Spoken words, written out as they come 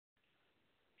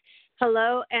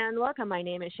Hello and welcome. My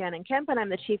name is Shannon Kemp, and I'm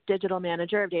the Chief Digital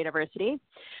Manager of DATAVERSITY.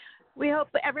 We hope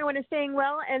everyone is staying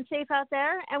well and safe out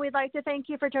there, and we'd like to thank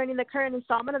you for joining the current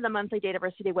installment of the monthly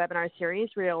DATAVERSITY webinar series,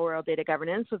 Real World Data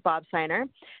Governance with Bob Seiner.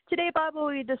 Today, Bob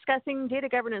will be discussing data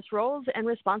governance roles and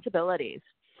responsibilities.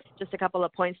 Just a couple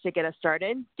of points to get us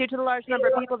started. Due to the large number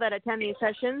of people that attend these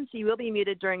sessions, you will be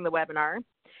muted during the webinar.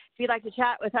 If you'd like to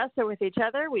chat with us or with each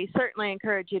other, we certainly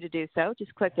encourage you to do so.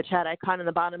 Just click the chat icon in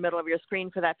the bottom middle of your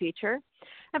screen for that feature.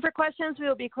 And for questions, we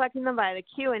will be collecting them via the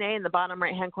Q&A in the bottom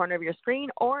right-hand corner of your screen.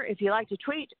 Or if you like to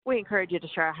tweet, we encourage you to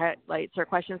share highlights or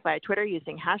questions via Twitter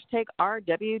using hashtag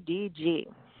RWDG.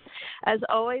 As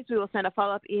always, we will send a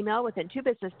follow-up email within 2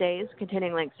 business days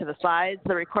containing links to the slides,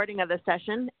 the recording of the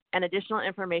session, and additional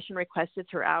information requested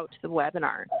throughout the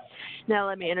webinar. Now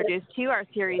let me introduce to you our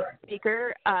series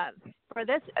speaker for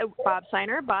this, Bob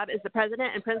Seiner. Bob is the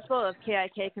President and Principal of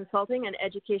KIK Consulting and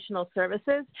Educational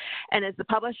Services and is the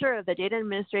publisher of the Data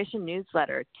Administration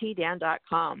newsletter,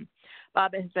 tdan.com.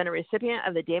 Bob has been a recipient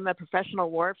of the DAMA Professional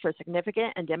Award for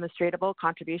significant and demonstrable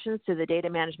contributions to the data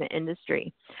management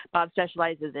industry. Bob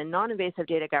specializes in non-invasive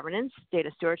data governance,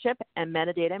 data stewardship, and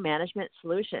metadata management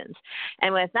solutions.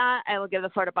 And with that, I will give the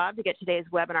floor to Bob to get today's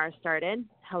webinar started.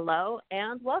 Hello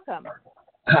and welcome.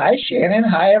 Hi, Shannon.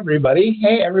 Hi, everybody.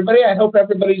 Hey, everybody. I hope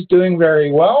everybody's doing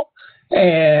very well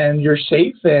and you're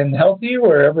safe and healthy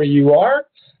wherever you are.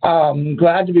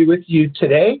 Glad to be with you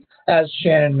today. As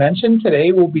Shannon mentioned,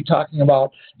 today we'll be talking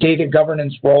about data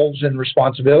governance roles and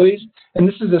responsibilities. And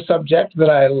this is a subject that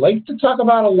I like to talk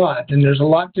about a lot. And there's a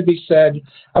lot to be said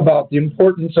about the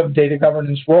importance of data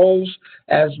governance roles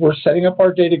as we're setting up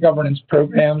our data governance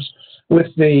programs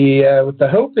with the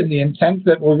hope and the intent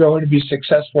that we're going to be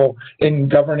successful in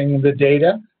governing the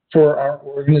data for our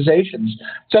organizations.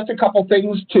 Just a couple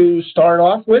things to start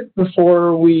off with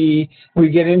before we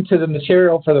get into the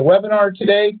material for the webinar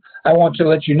today. I want to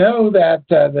let you know that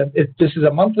this is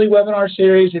a monthly webinar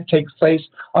series. It takes place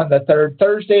on the 3rd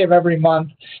Thursday of every month.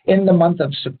 In the month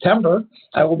of September,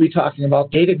 I will be talking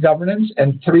about data governance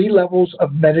and 3 levels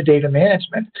of metadata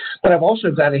management. But I've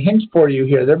also got a hint for you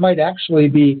here. There might actually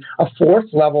be a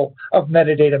 4th level of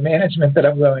metadata management that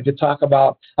I'm going to talk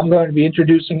about. I'm going to be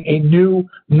introducing a new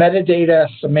metadata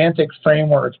semantic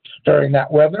framework during that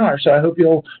webinar. So I hope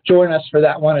you'll join us for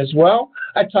that one as well.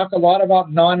 I talk a lot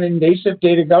about non-invasive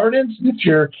data governance. If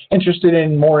you're interested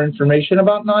in more information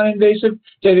about non-invasive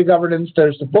data governance,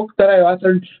 there's the book that I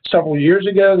authored several years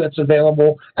ago that's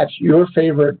available at your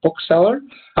favorite bookseller.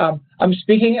 I'm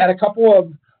speaking at a couple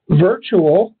of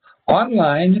virtual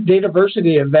online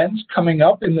DATAVERSITY events coming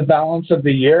up in the balance of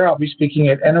the year. I'll be speaking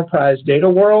at Enterprise Data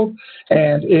World,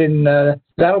 and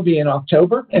that'll be in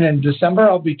October. And in December,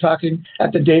 I'll be speaking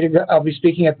at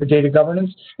the Data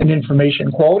Governance and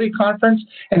Information Quality Conference.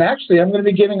 And actually, I'm going to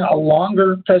be giving a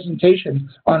longer presentation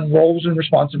on roles and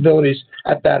responsibilities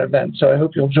at that event. So I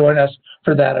hope you'll join us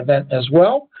for that event as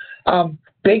well.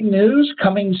 Big news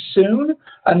coming soon,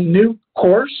 a new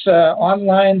course,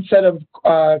 online set of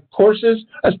courses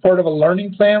as part of a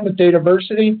learning plan with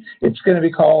DATAVERSITY. It's going to be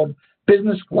called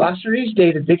Business Glossaries,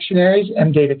 Data Dictionaries,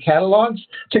 and Data Catalogs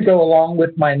to go along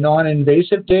with my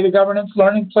non-invasive data governance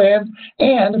learning plan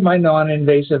and my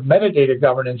non-invasive metadata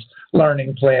governance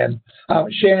learning plan.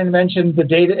 Shannon mentioned the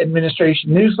Data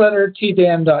Administration newsletter,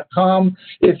 tdan.com.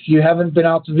 If you haven't been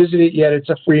out to visit it yet, it's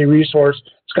a free resource.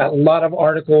 It's got a lot of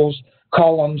articles,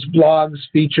 columns, blogs,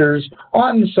 features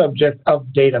on the subject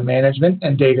of data management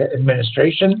and data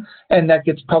administration, and that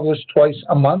gets published twice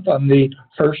a month on the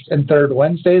 1st and 3rd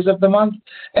Wednesdays of the month.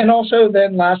 And also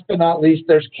then, last but not least,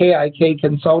 there's KIK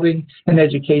Consulting and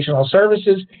Educational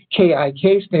Services.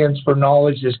 KIK stands for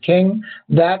Knowledge is King.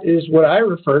 That is what I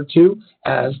refer to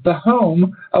as the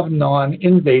home of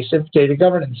non-invasive data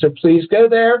governance. So please go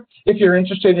there if you're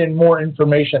interested in more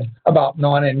information about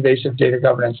non-invasive data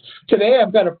governance. Today,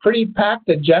 I've got a pretty packed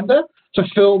agenda to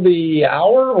fill the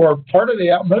hour or part of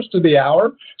the hour, most of the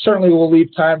hour. Certainly we'll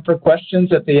leave time for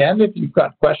questions at the end if you've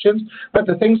got questions. But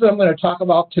the things that I'm going to talk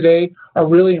about today are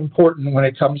really important when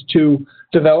it comes to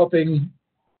developing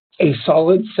a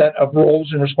solid set of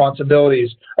roles and responsibilities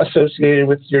associated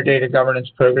with your data governance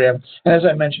program. And as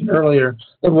I mentioned earlier,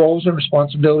 the roles and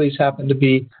responsibilities happen to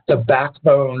be the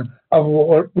backbone of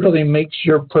what really makes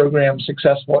your program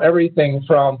successful. Everything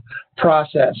from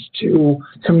process to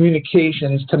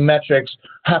communications to metrics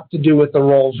have to do with the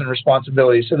roles and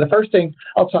responsibilities. So the first thing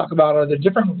I'll talk about are the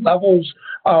different levels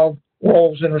of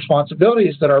roles and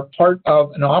responsibilities that are part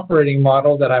of an operating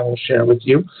model that I will share with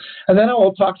you. And then I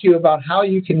will talk to you about how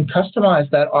you can customize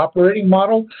that operating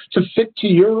model to fit to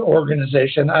your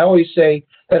organization. I always say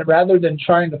that rather than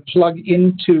trying to plug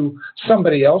into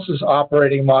somebody else's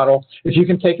operating model, if you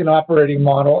can take an operating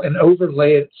model and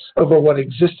overlay it over what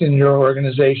exists in your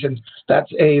organization,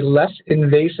 that's a less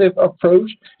invasive approach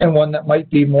and one that might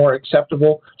be more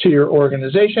acceptable to your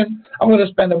organization. I'm going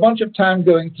to spend a bunch of time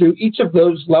going through each of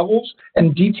those levels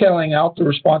and detailing out the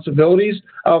responsibilities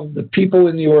of the people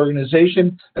in the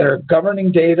organization that are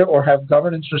governing data or have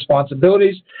governance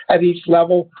responsibilities at each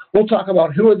level. We'll talk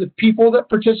about who are the people that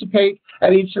participate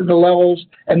at each of the levels,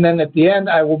 and then at the end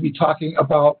I will be talking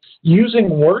about using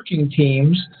working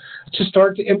teams to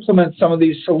start to implement some of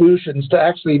these solutions to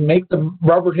actually make the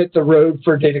rubber hit the road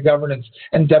for data governance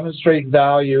and demonstrate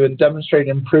value and demonstrate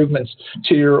improvements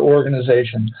to your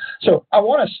organization. So I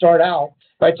want to start out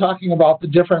by talking about the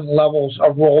different levels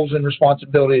of roles and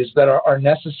responsibilities that are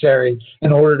necessary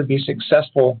in order to be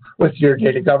successful with your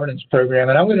data governance program.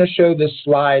 And I'm going to show this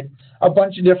slide a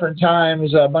bunch of different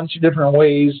times, a bunch of different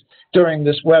ways during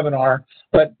this webinar.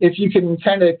 But if you can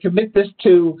kind of commit this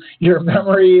to your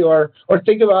memory or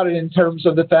think about it in terms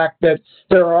of the fact that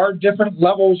there are different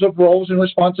levels of roles and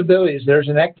responsibilities. There's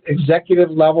an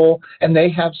executive level, and they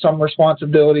have some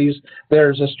responsibilities.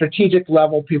 There's a strategic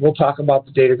level. People talk about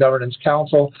the Data Governance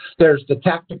Council. There's the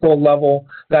tactical level.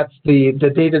 That's the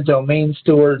data domain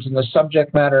stewards and the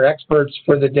subject matter experts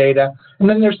for the data. And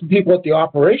then there's the people at the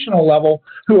operational level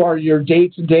who are your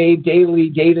day-to-day, daily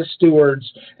data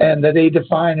stewards, and that they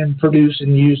define and produce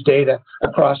and use data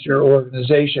across your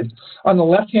organization. On the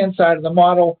left-hand side of the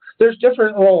model, there's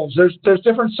different roles. There's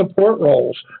different support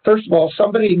roles. First of all,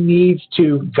 somebody needs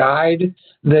to guide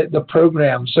the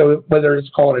program. So whether it's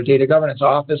called a data governance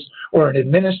office or an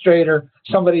administrator,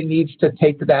 somebody needs to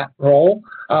take that role.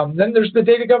 Then there's the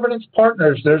data governance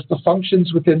partners. There's the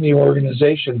functions within the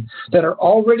organization that are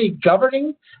already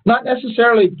governing, not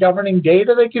necessarily governing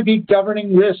data. They could be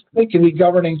governing risk. They could be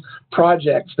governing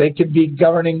projects. They could be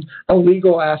governing the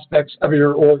legal aspects of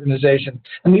your organization.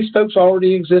 And these folks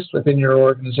already exist within your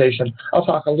organization. I'll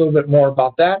talk a little bit more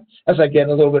about that as I get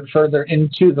a little bit further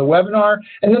into the webinar.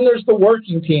 And then there's the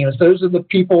working teams. Those are the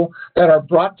people that are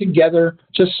brought together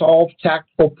to solve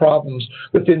tactical problems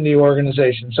within the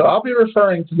organization. So I'll be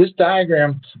referring to this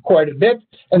diagram quite a bit,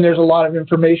 and there's a lot of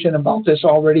information about this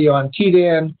already on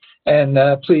TDAN. And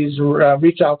please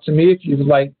reach out to me if you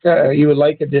would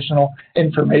like additional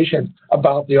information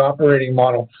about the operating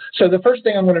model. So the first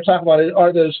thing I'm going to talk about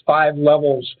are those 5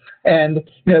 levels. And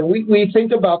we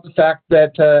think about the fact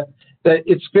that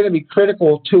it's going to be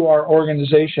critical to our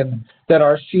organization that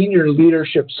our senior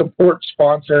leadership support,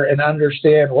 sponsor, and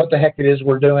understand what the heck it is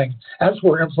we're doing as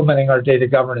we're implementing our data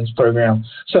governance program.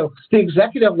 So the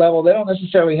executive level, they don't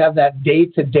necessarily have that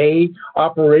day-to-day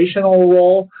operational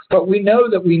role, but we know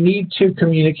that we need to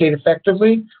communicate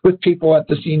effectively with people at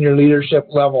the senior leadership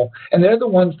level. And they're the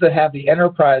ones that have the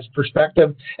enterprise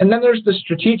perspective. And then there's the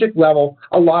strategic level.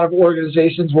 A lot of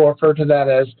organizations will refer to that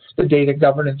as the Data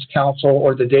Governance Council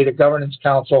or the Data Governance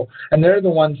Council. And they're the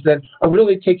ones that are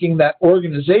really taking that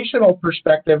organizational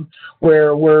perspective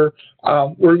where we're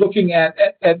looking at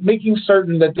making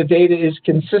certain that the data is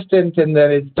consistent and that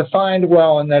it's defined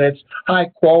well and that it's high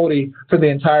quality for the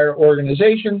entire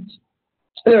organization.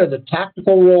 There are the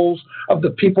tactical roles of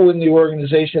the people in the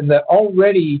organization that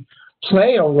already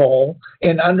play a role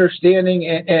in understanding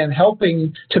and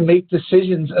helping to make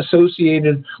decisions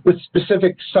associated with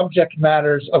specific subject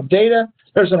matters of data.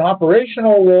 There's an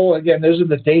operational role. Again, those are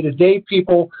the day-to-day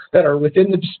people that are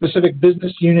within the specific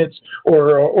business units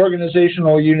or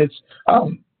organizational units,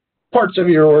 parts of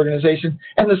your organization,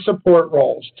 and the support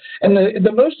roles. And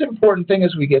the most important thing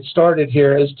as we get started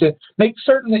here is to make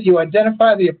certain that you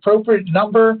identify the appropriate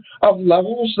number of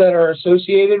levels that are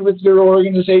associated with your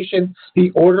organization,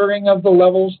 the ordering of the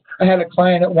levels. I had a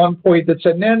client at one point that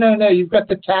said, no, you've got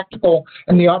the tactical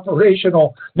and the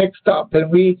operational mixed up. And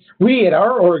we at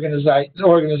our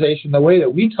organization, the way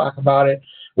that we talk about it,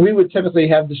 we would typically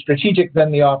have the strategic, then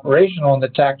the operational, and the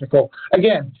tactical.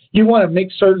 Again, you want to make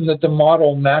certain that the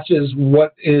model matches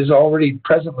what is already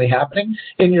presently happening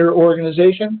in your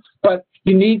organization, but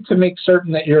you need to make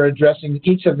certain that you're addressing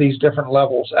each of these different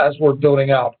levels as we're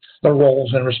building out the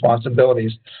roles and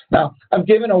responsibilities. Now, I've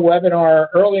given a webinar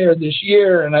earlier this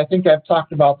year, and I think I've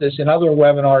talked about this in other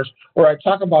webinars, where I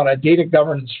talk about a data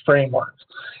governance framework.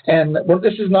 And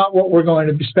this is not what we're going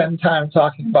to spend time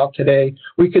talking about today.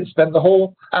 We could spend the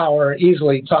whole hour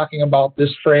easily talking about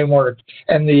this framework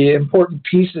and the important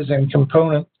pieces and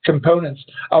components components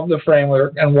of the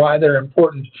framework and why they're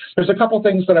important. There's a couple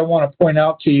things that I want to point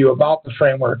out to you about the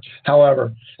framework,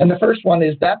 however. And the first one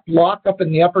is that block up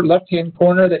in the upper left-hand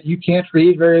corner that you can't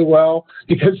read very well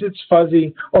because it's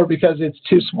fuzzy or because it's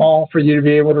too small for you to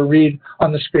be able to read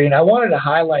on the screen. I wanted to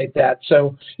highlight that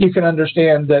so you can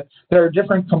understand that there are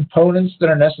different components that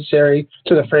are necessary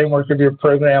to the framework of your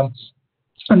program.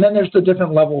 And then there's the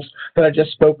different levels that I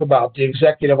just spoke about, the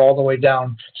executive all the way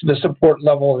down to the support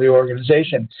level of the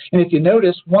organization. And if you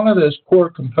notice, one of those core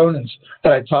components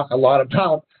that I talk a lot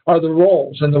about are the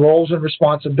roles and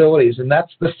responsibilities. And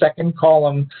that's the second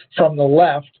column from the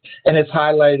left, and it's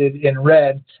highlighted in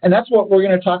red. And that's what we're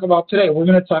going to talk about today. We're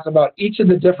going to talk about each of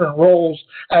the different roles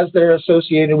as they're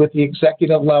associated with the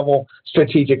executive level,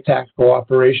 strategic, tactical,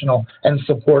 operational, and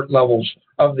support levels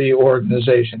of the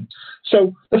organization.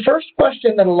 So the first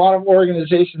question that a lot of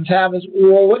organizations have is,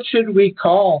 well, what should we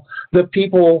call the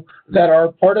people that are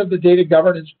part of the data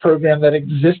governance program that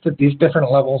exist at these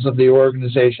different levels of the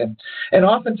organization? And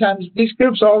oftentimes these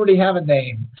groups already have a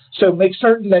name. So make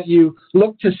certain that you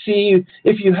look to see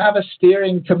if you have a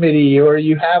steering committee or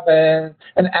you have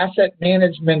an asset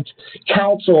management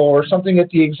council or something at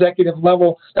the executive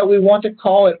level, that we want to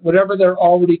call it whatever they're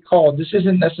already called. This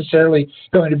isn't necessarily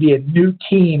going to be a new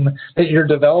team that you're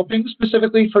developing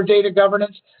specifically for data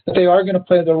governance, but they are going to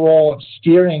play the role of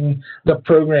steering the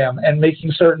program and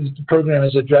making certain that the program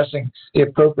is addressing the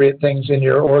appropriate things in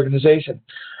your organization.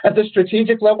 At the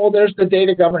strategic level, there's the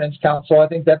Data Governance Council. I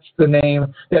think that's the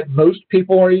name that most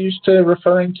people are used to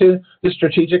referring to the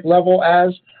strategic level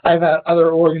as. I've had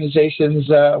other organizations,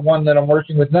 one that I'm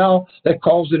working with now, that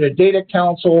calls it a data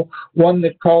council, one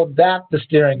that called that the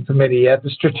steering committee at the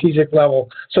strategic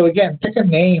level. So again, pick a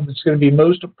name that's going to be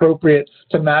most appropriate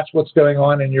to match what's going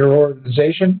on in your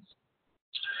organization.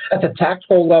 At the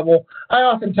tactical level, I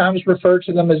oftentimes refer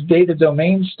to them as data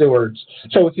domain stewards.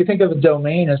 So if you think of a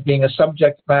domain as being a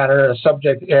subject matter, a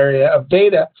subject area of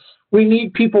data, we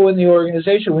need people in the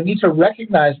organization. We need to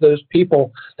recognize those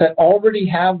people that already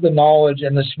have the knowledge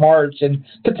and the smarts and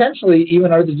potentially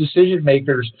even are the decision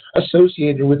makers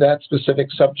associated with that specific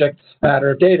subject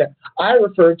matter of data. I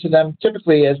refer to them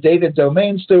typically as data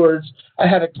domain stewards. I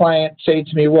had a client say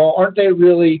to me, well, aren't they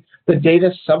really the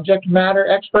data subject matter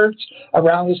experts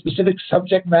around the specific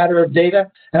subject matter of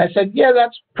data? And I said, yeah,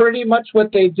 that's pretty much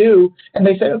what they do. And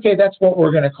they said, okay, that's what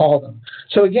we're going to call them.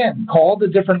 So again, call the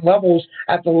different levels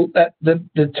at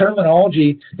the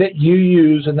terminology that you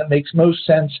use and that makes most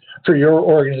sense for your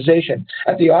organization.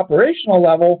 At the operational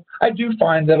level, I do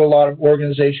find that a lot of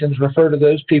organizations refer to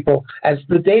those people as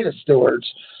the data stewards.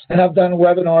 And I've done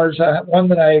webinars, one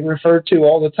that I refer to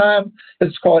all the time,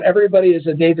 it's called Everybody is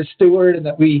a Data Steward, and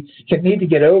that we need to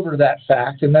get over that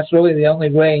fact. And that's really the only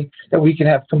way that we can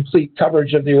have complete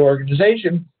coverage of the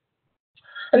organization.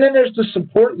 And then there's the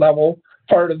support level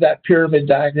part of that pyramid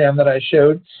diagram that I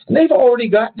showed, and they've already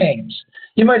got names.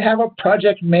 You might have a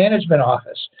project management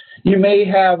office. You may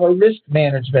have a risk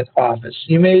management office.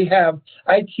 You may have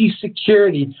IT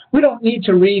security. We don't need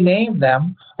to rename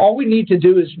them. All we need to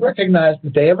do is recognize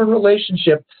that they have a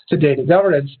relationship to data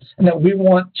governance and that we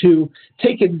want to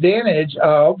take advantage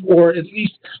of, or at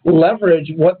least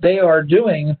leverage what they are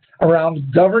doing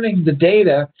around governing the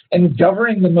data and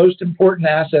governing the most important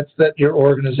assets that your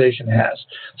organization has.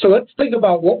 So let's think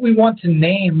about what we want to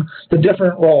name the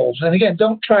different roles. And again,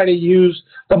 don't try to use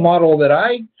the model that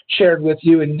I shared with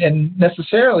you and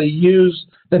necessarily use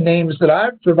the names that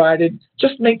I've provided.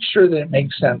 Just make sure that it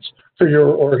makes sense for your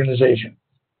organization.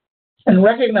 And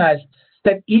recognize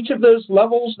that each of those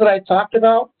levels that I talked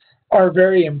about are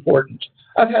very important.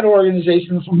 I've had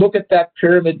organizations look at that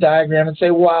pyramid diagram and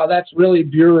say, wow, that's really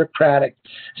bureaucratic.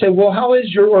 Say, well, how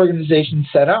is your organization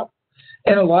set up?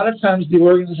 And a lot of times the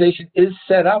organization is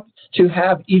set up to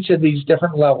have each of these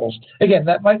different levels. Again,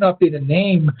 that might not be the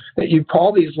name that you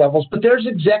call these levels, but there's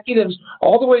executives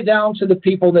all the way down to the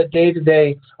people that day to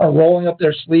day are rolling up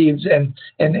their sleeves and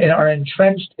are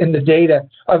entrenched in the data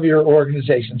of your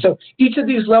organization. So each of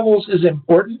these levels is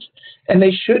important, and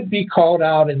they should be called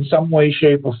out in some way,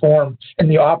 shape, or form in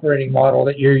the operating model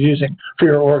that you're using for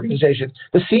your organization.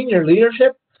 The senior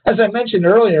leadership, as I mentioned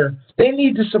earlier, they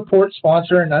need to support,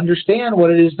 sponsor, and understand what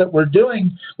it is that we're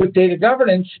doing with data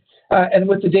governance and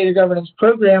with the data governance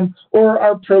program, or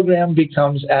our program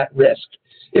becomes at risk.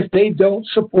 If they don't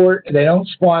support, they don't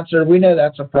sponsor, we know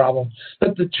that's a problem.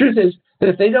 But the truth is that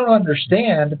if they don't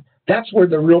understand, that's where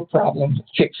the real problem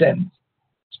kicks in.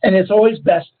 And it's always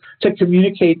best to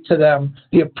communicate to them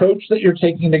the approach that you're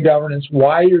taking to governance,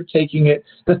 why you're taking it,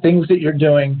 the things that you're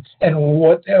doing, and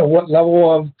what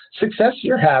level of success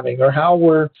you're having or how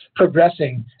we're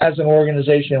progressing as an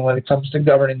organization when it comes to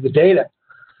governing the data.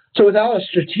 So without a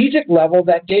strategic level,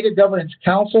 that data governance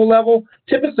council level,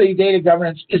 typically data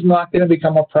governance is not going to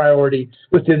become a priority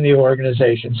within the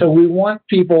organization. So we want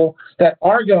people that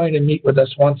are going to meet with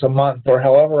us once a month or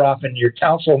however often your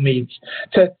council meets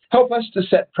to help us to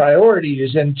set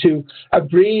priorities and to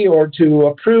agree or to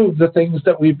approve the things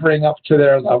that we bring up to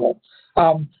their level.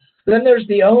 Then there's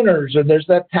the owners, or there's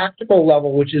that tactical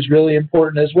level, which is really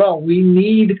important as well. We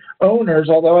need owners,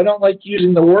 although I don't like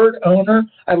using the word owner.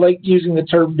 I like using the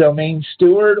term domain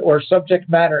steward or subject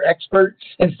matter expert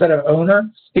instead of owner,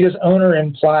 because owner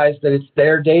implies that it's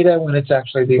their data when it's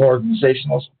actually the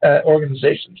organization's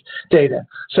data.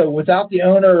 So without the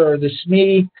owner or the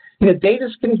SME, data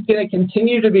is going to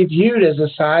continue to be viewed as a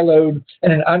siloed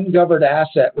and an ungoverned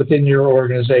asset within your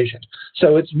organization.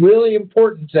 So it's really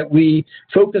important that we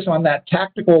focus on that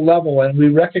tactical level and we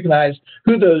recognize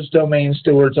who those domain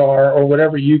stewards are, or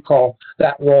whatever you call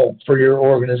that role for your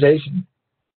organization.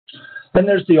 Then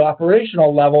there's the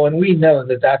operational level, and we know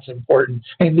that that's important.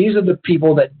 And these are the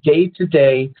people that day to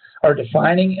day are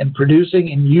defining and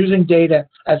producing and using data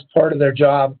as part of their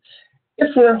job,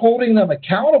 if we're holding them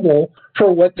accountable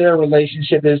for what their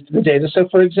relationship is to the data. So,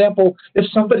 for example, if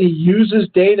somebody uses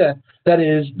data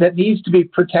that needs to be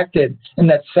protected and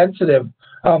that's sensitive,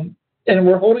 and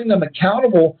we're holding them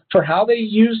accountable for how they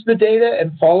use the data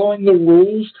and following the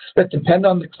rules that depend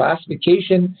on the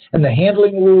classification and the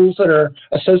handling rules that are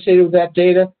associated with that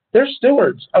data, they're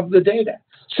stewards of the data.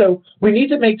 So we need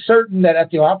to make certain that at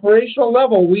the operational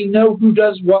level, we know who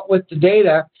does what with the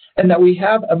data, and that we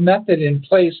have a method in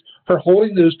place for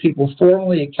holding those people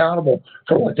formally accountable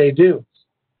for what they do.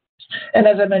 And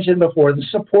as I mentioned before, the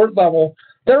support level,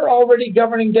 they're already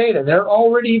governing data. They're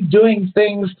already doing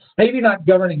things, maybe not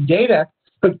governing data,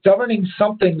 but governing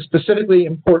something specifically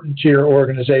important to your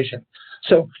organization.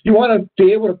 So you want to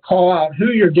be able to call out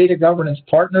who your data governance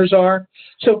partners are.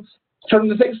 So from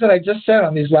the things that I just said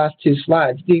on these last two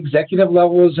slides, the executive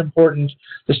level is important.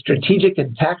 The strategic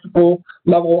and tactical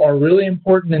level are really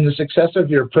important in the success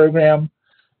of your program.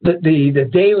 The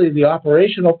daily, the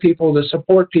operational people, the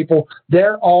support people,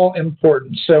 they're all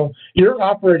important. So your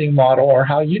operating model, or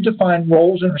how you define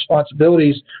roles and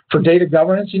responsibilities for data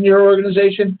governance in your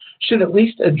organization, should at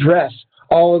least address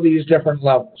all of these different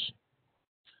levels.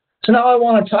 So now I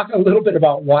want to talk a little bit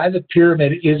about why the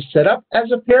pyramid is set up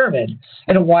as a pyramid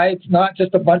and why it's not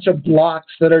just a bunch of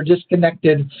blocks that are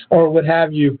disconnected or what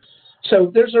have you.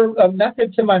 So there's a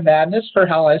method to my madness for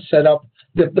how I set up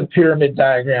the pyramid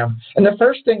diagram. And the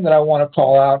first thing that I want to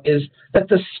call out is that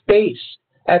the space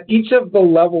at each of the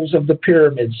levels of the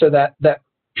pyramid, so that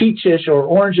peachish or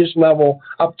orangish level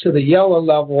up to the yellow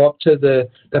level, up to the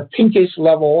pinkish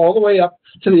level, all the way up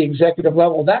to the executive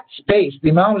level, that space, the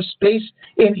amount of space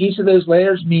in each of those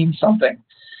layers means something.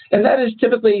 And that is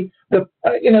typically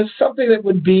something that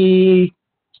would be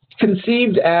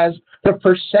conceived as the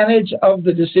percentage of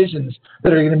the decisions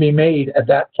that are going to be made at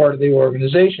that part of the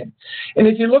organization. And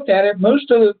if you look at it,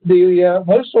 most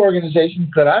organizations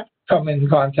that I've come in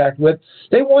contact with,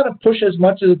 they want to push as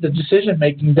much of the decision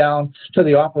making down to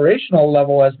the operational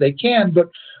level as they can. But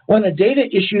when a data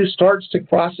issue starts to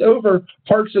cross over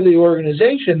parts of the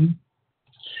organization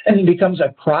and it becomes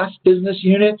a cross-business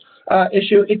unit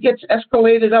issue, it gets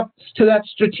escalated up to that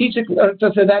strategic,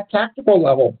 to that tactical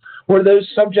level where those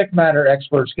subject matter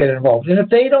experts get involved. And if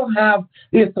they don't have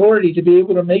the authority to be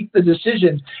able to make the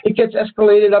decision, it gets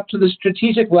escalated up to the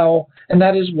strategic level, and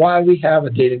that is why we have a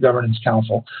data governance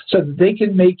council, so that they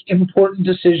can make important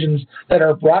decisions that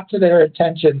are brought to their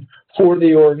attention for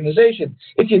the organization.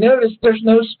 If you notice, there's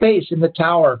no space in the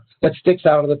tower that sticks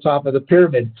out of the top of the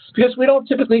pyramid, because we don't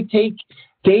typically take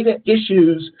data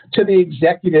issues to the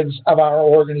executives of our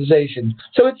organization.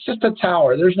 So it's just a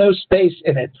tower. There's no space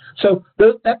in it. So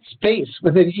that space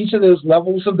within each of those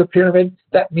levels of the pyramid,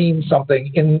 that means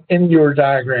something in your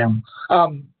diagram.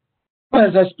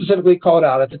 As I specifically called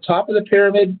out, at the top of the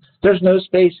pyramid, there's no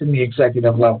space in the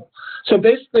executive level. So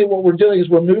basically what we're doing is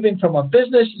we're moving from a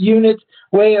business unit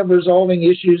way of resolving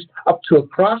issues up to a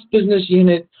cross-business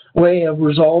unit way of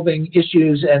resolving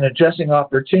issues and addressing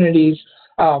opportunities,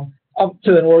 up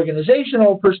to an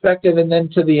organizational perspective and then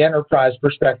to the enterprise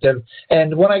perspective.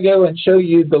 And when I go and show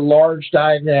you the large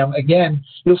diagram again,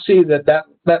 you'll see that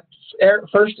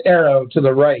first arrow to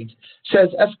the right says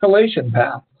escalation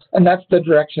path, and that's the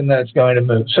direction that it's going to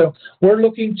move. So we're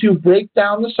looking to break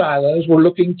down the silos. We're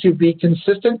looking to be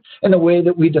consistent in the way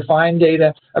that we define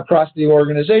data across the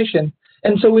organization.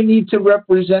 And so we need to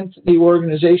represent the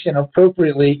organization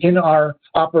appropriately in our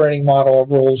operating model of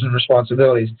roles and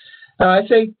responsibilities. I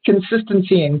say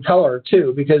consistency in color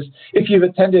too, because if you've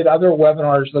attended other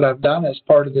webinars that I've done as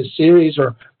part of this series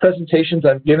or presentations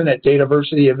I've given at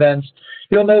DATAVERSITY events,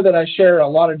 you'll know that I share a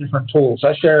lot of different tools.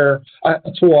 I share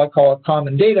a tool I call a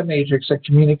common data matrix, a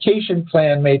communication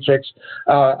plan matrix,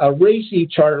 a RACI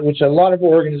chart, which a lot of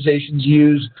organizations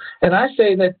use. And I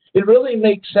say that it really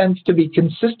makes sense to be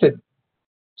consistent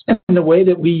in the way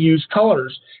that we use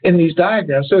colors in these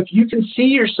diagrams. So if you can see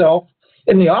yourself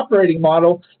in the operating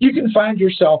model, you can find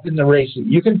yourself in the RACI.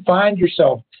 You can find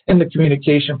yourself in the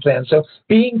communication plan. So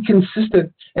being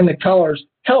consistent in the colors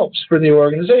helps for the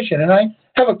organization. And I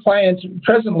have a client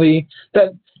presently that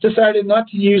decided not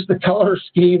to use the color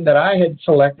scheme that I had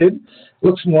selected.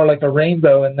 Looks more like a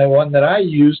rainbow in the one that I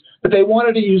use, but they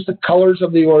wanted to use the colors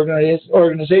of the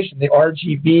organization, the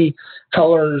RGB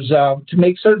colors, to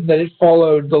make certain that it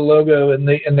followed the logo and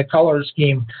the color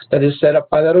scheme that is set up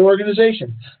by that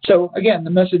organization. So again, the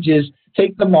message is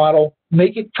take the model,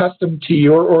 make it custom to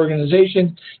your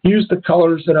organization, use the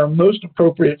colors that are most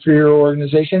appropriate for your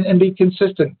organization, and be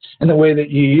consistent in the way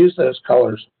that you use those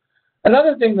colors.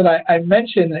 Another thing that I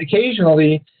mention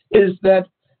occasionally is that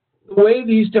the way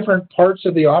these different parts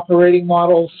of the operating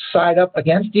model side up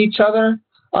against each other,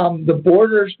 the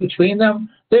borders between them,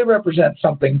 they represent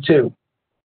something too.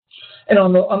 And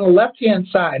on the left-hand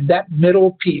side, that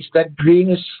middle piece, that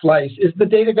greenish slice, is the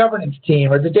data governance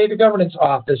team or the data governance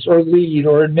office or lead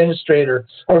or administrator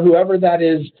or whoever that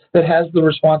is that has the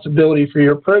responsibility for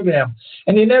your program.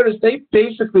 And you notice they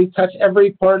basically touch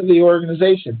every part of the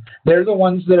organization. They're the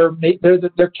ones that are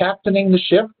they're captaining the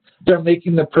ship. They're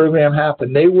making the program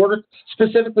happen. They work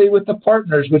specifically with the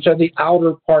partners, which are the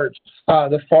outer part,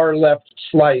 the far left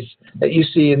slice that you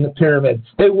see in the pyramid.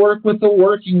 They work with the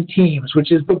working teams,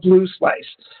 which is the blue slice.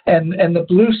 And the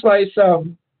blue slice,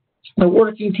 the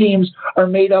working teams are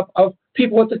made up of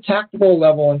people at the tactical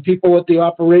level and people at the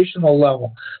operational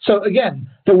level. So again,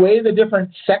 the way the different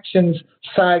sections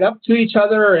side up to each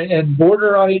other and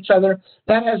border on each other,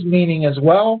 that has meaning as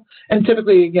well. And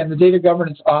typically, again, the data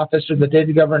governance office or the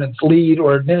data governance lead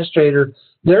or administrator,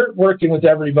 they're working with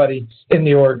everybody in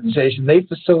the organization. They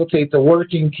facilitate the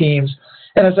working teams.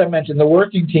 And as I mentioned, the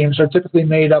working teams are typically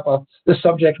made up of the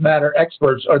subject matter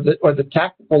experts or the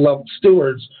tactical level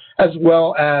stewards, as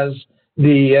well as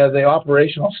the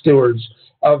operational stewards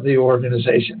of the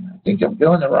organization. I think I'm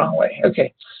going the wrong way.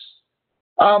 Okay.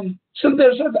 So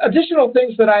there's additional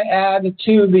things that I add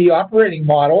to the operating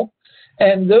model,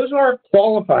 and those are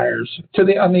qualifiers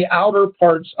on the outer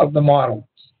parts of the model.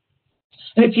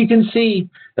 And if you can see,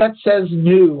 that says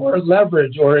new or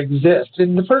leverage or exist.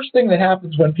 And the first thing that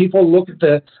happens when people look at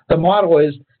the model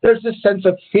is there's this sense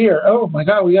of fear. Oh my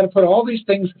God, we got to put all these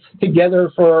things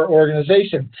together for our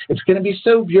organization. It's going to be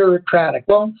so bureaucratic.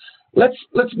 Well, let's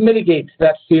mitigate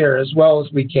that fear as well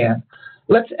as we can.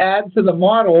 Let's add to the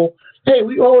model, hey,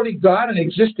 we already got an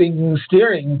existing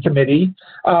steering committee.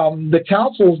 The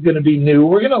council is going to be new.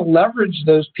 We're going to leverage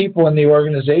those people in the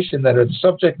organization that are the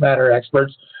subject matter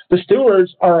experts. The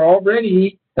stewards are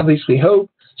already, at least we hope,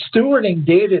 stewarding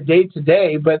data day to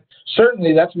day, but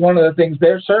certainly that's one of the things.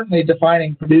 They're certainly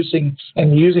defining, producing,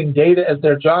 and using data as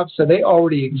their job, so they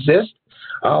already exist.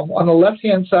 On the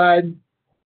left-hand side,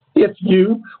 if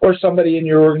you or somebody in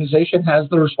your organization has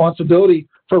the responsibility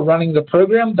for running the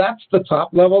program, that's the top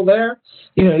level there.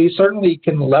 You know, you certainly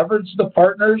can leverage the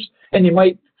partners, and you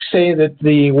might say that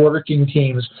the working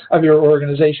teams of your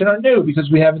organization are new because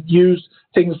we haven't used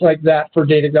things like that for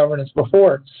data governance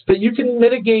before. But you can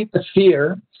mitigate the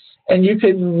fear, and you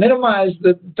can minimize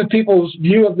the people's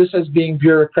view of this as being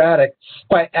bureaucratic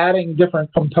by adding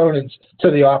different components to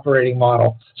the operating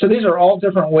model. So these are all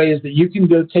different ways that you can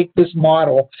go take this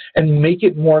model and make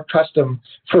it more custom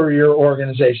for your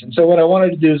organization. So what I wanted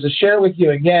to do is to share with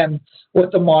you again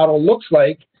what the model looks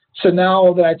like. So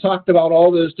now that I talked about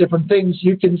all those different things,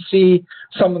 you can see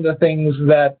some of the things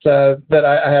that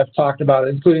I have talked about,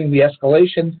 including the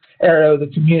escalation arrow, the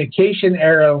communication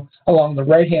arrow along the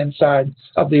right-hand side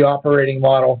of the operating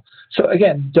model. So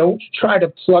again, don't try to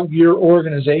plug your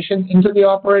organization into the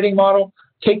operating model.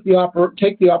 Take the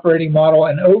operating model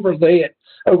and overlay it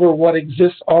over what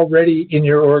exists already in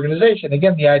your organization.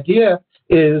 Again, the idea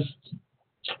is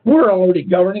we're already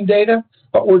governing data,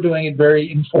 but we're doing it very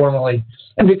informally.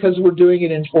 And because we're doing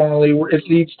it informally, it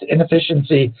leads to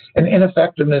inefficiency and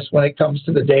ineffectiveness when it comes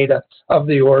to the data of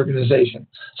the organization.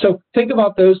 So think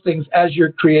about those things as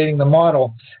you're creating the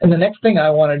model. And the next thing I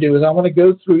want to do is I want to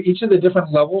go through each of the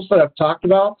different levels that I've talked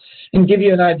about and give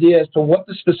you an idea as to what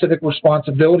the specific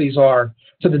responsibilities are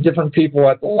to the different people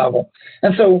at the level.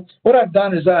 And so what I've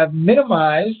done is I've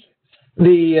minimized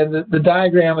the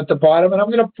diagram at the bottom, and I'm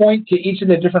going to point to each of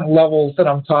the different levels that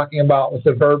I'm talking about with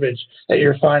the verbiage that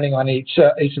you're finding on each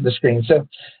of the screens. So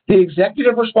the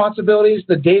executive responsibilities,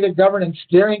 the Data Governance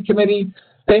Steering Committee,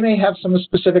 they may have some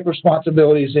specific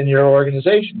responsibilities in your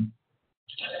organization.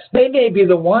 They may be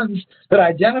the ones that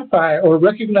identify or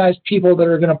recognize people that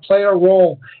are going to play a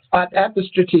role at the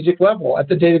strategic level, at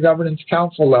the Data Governance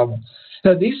Council level.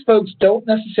 Now, these folks don't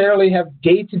necessarily have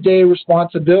day-to-day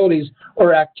responsibilities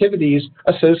or activities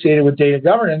associated with data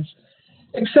governance,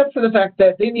 except for the fact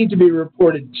that they need to be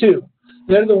reported to.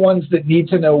 They're the ones that need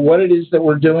to know what it is that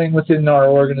we're doing within our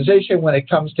organization when it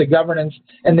comes to governance,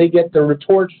 and they get the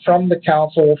report from the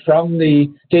council, from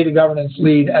the data governance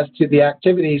lead as to the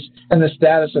activities and the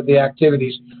status of the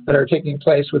activities that are taking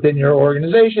place within your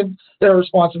organization. Their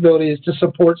responsibility is to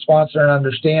support, sponsor, and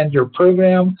understand your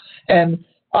program, and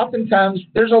oftentimes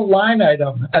there's a line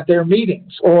item at their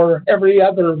meetings or every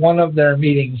other one of their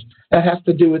meetings that has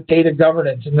to do with data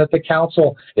governance and that the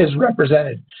council is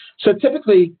represented. So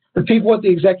typically, the people at the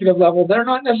executive level, they're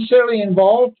not necessarily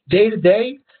involved day to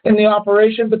day in the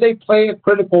operation, but they play a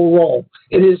critical role.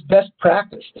 It is best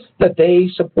practice that they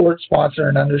support, sponsor,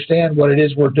 and understand what it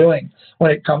is we're doing when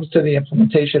it comes to the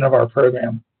implementation of our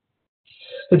program.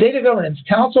 The Data Governance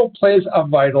Council plays a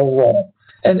vital role.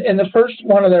 And the first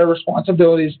one of their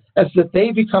responsibilities is that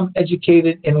they become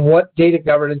educated in what data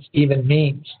governance even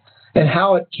means and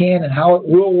how it can and how it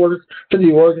will work for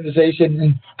the organization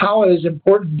and how it is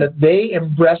important that they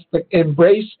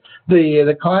embrace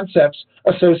the concepts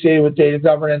associated with data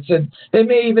governance. And they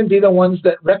may even be the ones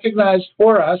that recognize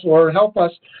for us or help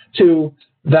us to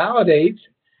validate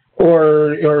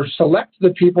or select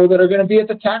the people that are going to be at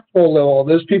the tactical level,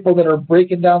 those people that are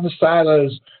breaking down the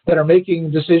silos, that are making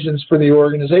decisions for the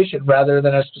organization rather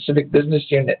than a specific business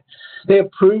unit. They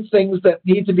approve things that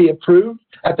need to be approved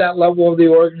at that level of the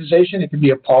organization. It can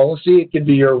be a policy, it can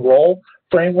be your role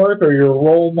framework or your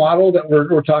role model that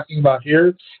we're talking about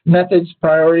here, methods,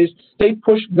 priorities. They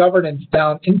push governance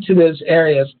down into those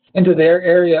areas, into their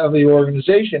area of the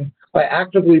organization by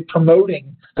actively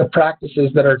promoting the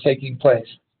practices that are taking place.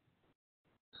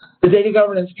 The Data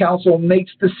Governance Council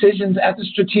makes decisions at the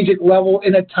strategic level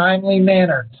in a timely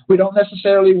manner. We don't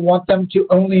necessarily want them to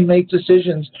only make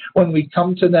decisions when we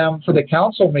come to them for the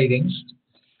council meetings.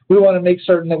 We want to make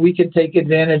certain that we can take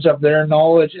advantage of their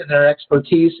knowledge and their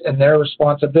expertise and their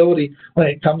responsibility when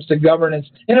it comes to governance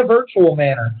in a virtual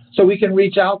manner. So we can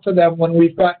reach out to them when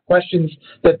we've got questions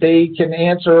that they can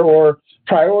answer or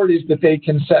priorities that they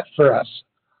can set for us.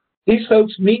 These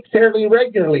folks meet fairly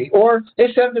regularly, or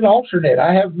they send an alternate.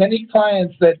 I have many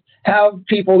clients that have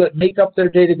people that make up their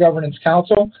Data Governance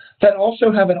Council that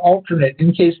also have an alternate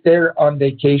in case they're on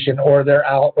vacation or they're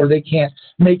out or they can't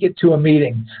make it to a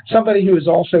meeting. Somebody who is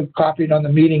also copied on the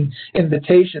meeting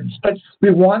invitations. But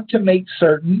we want to make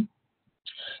certain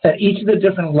that each of the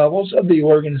different levels of the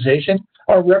organization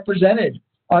are represented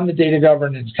on the Data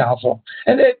Governance Council,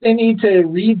 and that they need to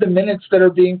read the minutes that are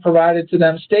being provided to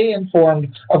them, stay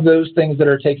informed of those things that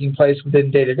are taking place within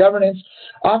data governance.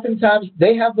 Oftentimes,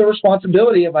 they have the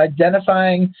responsibility of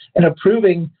identifying and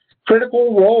approving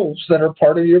critical roles that are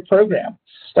part of your program,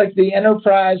 like the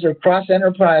enterprise or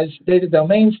cross-enterprise data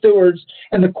domain stewards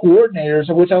and the coordinators,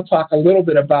 of which I'll talk a little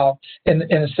bit about in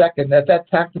a second. At that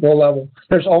tactical level,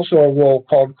 there's also a role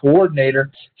called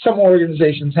coordinator. Some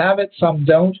organizations have it, some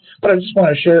don't, but I just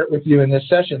want to share it with you in this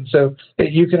session so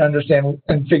that you can understand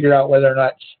and figure out whether or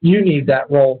not you need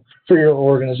that role for your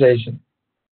organization.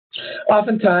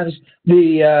 Oftentimes,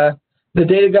 the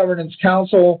Data Governance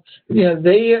Council,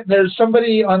 there's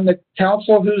somebody on the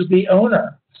council who's the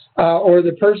owner. Or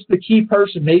the key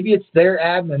person, maybe it's their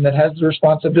admin that has the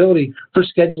responsibility for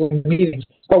scheduling meetings.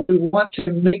 But we want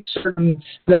to make certain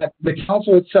that the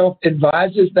council itself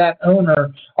advises that owner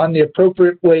on the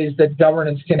appropriate ways that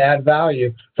governance can add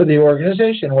value for the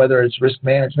organization, whether it's risk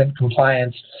management,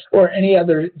 compliance, or any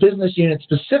other business unit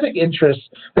specific interests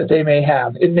that they may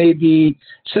have. It may be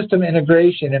system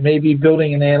integration, it may be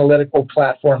building an analytical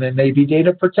platform, it may be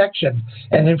data protection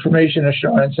and information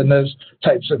assurance and those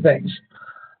types of things.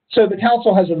 So the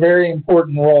council has a very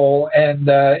important role, and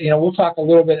we'll talk a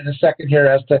little bit in a second here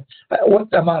as to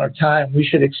what amount of time we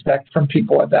should expect from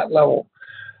people at that level.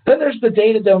 Then there's the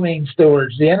data domain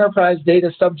stewards, the enterprise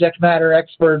data subject matter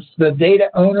experts, the data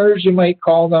owners, you might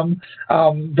call them,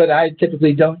 but I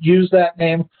typically don't use that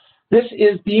name. This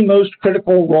is the most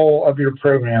critical role of your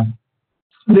program.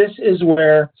 This is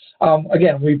where,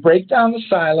 again, we break down the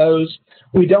silos.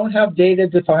 We don't have data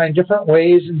defined different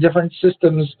ways and different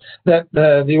systems that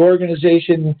the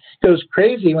organization goes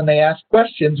crazy when they ask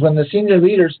questions, when the senior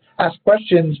leaders ask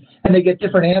questions and they get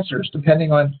different answers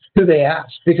depending on who they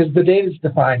ask, because the data is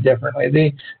defined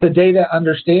differently. The data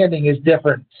understanding is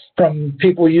different from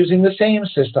people using the same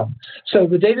system. So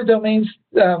the data domain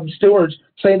stewards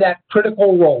play that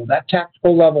critical role. That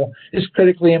tactical level is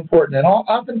critically important. And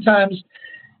oftentimes,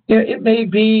 it may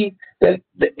be that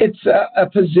it's a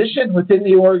position within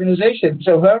the organization.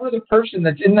 So whoever the person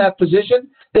that's in that position,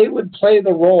 they would play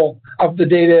the role of the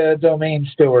data domain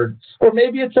steward. Or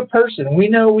maybe it's a person. We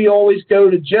know we always go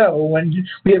to Joe when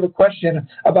we have a question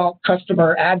about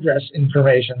customer address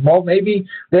information. Well, maybe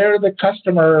they're the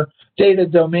customer data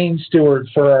domain steward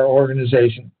for our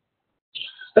organization.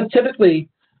 But typically,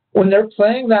 when they're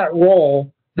playing that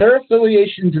role, their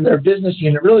affiliation to their business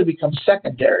unit really becomes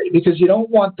secondary, because you don't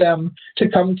want them to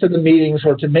come to the meetings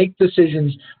or to make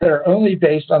decisions that are only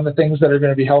based on the things that are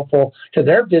going to be helpful to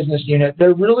their business unit.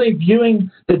 They're really viewing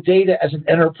the data as an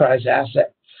enterprise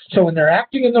asset. So when they're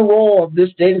acting in the role of this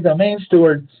data domain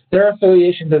steward, their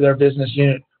affiliation to their business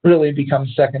unit really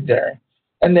becomes secondary.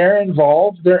 And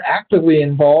they're actively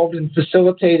involved in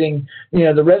facilitating,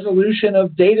 the resolution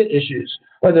of data issues,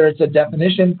 whether it's a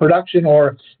definition, production,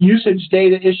 or usage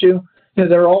data issue.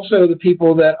 They're also the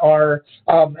people that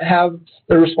have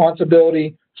the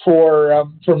responsibility for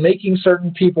making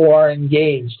certain people are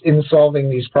engaged in solving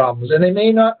these problems. And they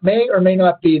may or may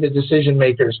not be the decision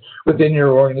makers within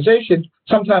your organization.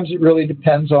 Sometimes it really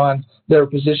depends on their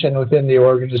position within the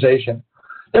organization.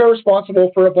 They're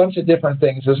responsible for a bunch of different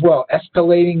things as well,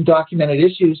 escalating documented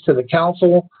issues to the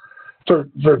council, for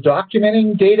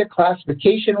documenting data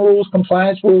classification rules,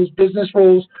 compliance rules, business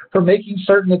rules, for making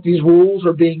certain that these rules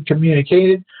are being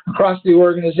communicated across the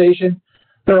organization.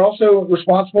 They're also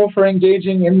responsible for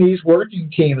engaging in these working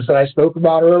teams that I spoke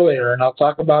about earlier, and I'll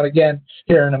talk about again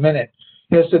here in a minute.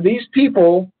 So these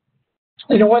people,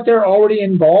 they're already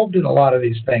involved in a lot of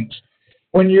these things.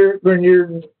 When you're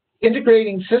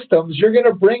integrating systems, you're going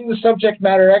to bring the subject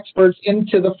matter experts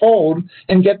into the fold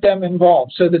and get them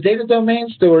involved. So the data domain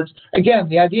stewards, again,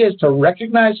 the idea is to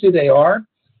recognize who they are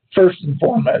first and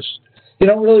foremost. You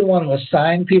don't really want to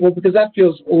assign people, because that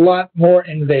feels a lot more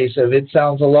invasive. It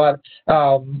sounds a lot,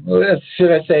 a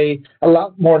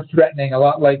lot more threatening, a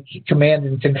lot like command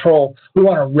and control. We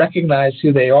want to recognize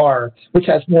who they are, which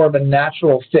has more of a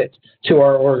natural fit to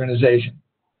our organization.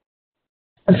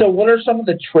 And so what are some of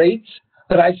the traits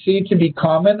that I see to be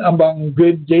common among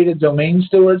good data domain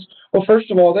stewards? Well,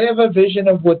 first of all, they have a vision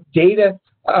of what data,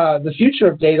 the future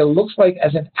of data looks like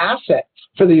as an asset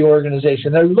for the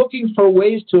organization. They're looking for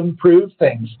ways to improve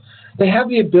things. They have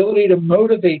the ability to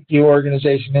motivate the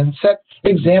organization and set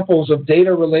examples of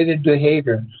data-related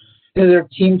behavior. They're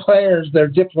team players, they're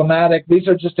diplomatic. These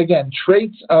are just, again,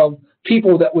 traits of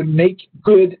people that would make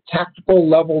good tactical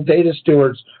level data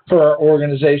stewards for our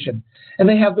organization. And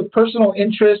they have the personal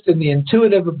interest and the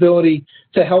intuitive ability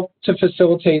to help to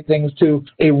facilitate things to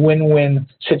a win-win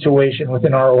situation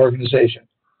within our organization.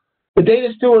 The data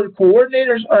steward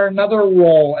coordinators are another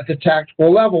role at the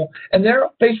tactical level, and they're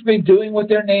basically doing what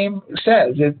their name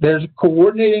says. They're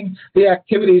coordinating the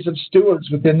activities of stewards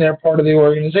within their part of the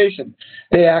organization.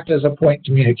 They act as a point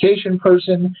communication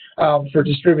person for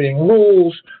distributing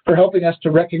rules, for helping us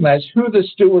to recognize who the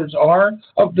stewards are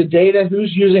of the data,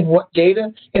 who's using what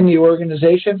data in the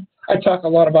organization. I talk a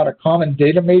lot about a common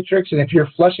data matrix, and if you're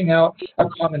fleshing out a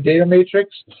common data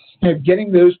matrix, getting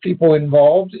those people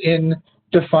involved in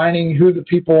defining who the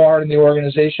people are in the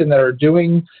organization that are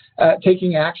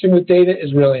taking action with data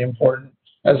is really important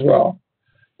as well.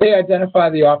 They identify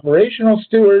the operational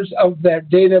stewards of that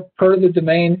data per the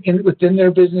domain within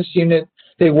their business unit.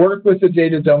 They work with the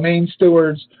data domain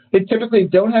stewards. They typically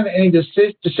don't have any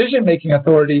decision-making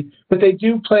authority, but they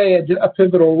do play a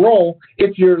pivotal role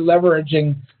if you're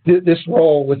leveraging this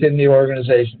role within the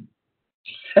organization.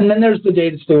 And then there's the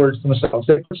data stewards themselves.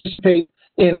 They participate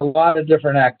in a lot of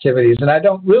different activities. And I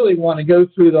don't really want to go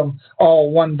through them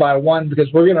all one by one, because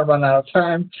we're going to run out of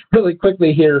time really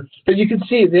quickly here. But you can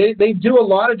see they do a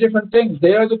lot of different things.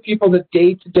 They are the people that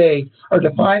day to day are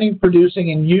defining,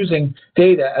 producing, and using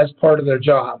data as part of their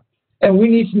job. And we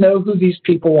need to know who these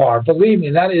people are. Believe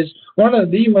me, that is one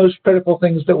of the most critical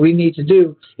things that we need to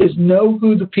do, is know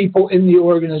who the people in the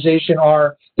organization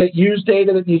are that use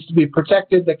data that needs to be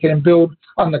protected, that can build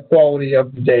on the quality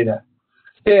of the data.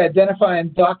 They identify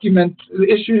and document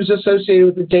issues associated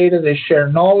with the data. They share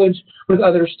knowledge with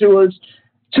other stewards.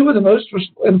 Two of the most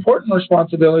important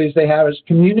responsibilities they have is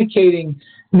communicating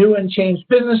new and changed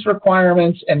business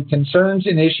requirements and concerns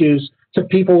and issues to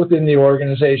people within the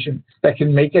organization that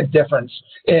can make a difference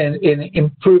in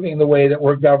improving the way that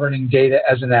we're governing data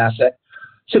as an asset.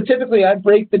 So typically, I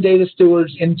break the data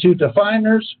stewards into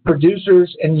definers,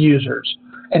 producers, and users.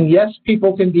 And yes,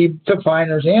 people can be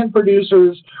definers and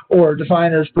producers, or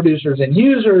definers, producers, and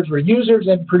users, or users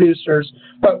and producers,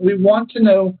 but we want to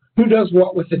know who does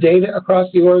what with the data across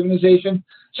the organization.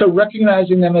 So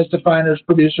recognizing them as definers,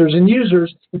 producers, and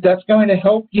users, if that's going to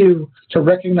help you to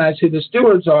recognize who the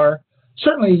stewards are,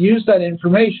 certainly use that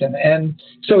information. And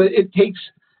so it takes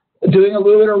doing a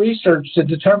little bit of research to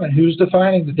determine who's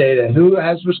defining the data, who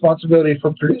has responsibility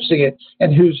for producing it,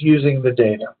 and who's using the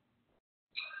data.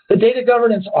 The Data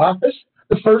Governance Office,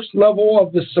 the first level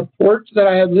of the support that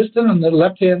I have listed on the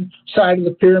left-hand side of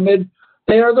the pyramid,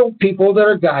 they are the people that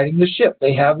are guiding the ship.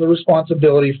 They have the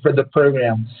responsibility for the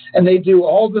program. And they do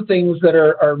all the things that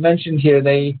are mentioned here.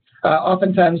 They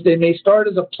oftentimes they may start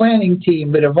as a planning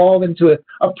team, but evolve into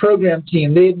a program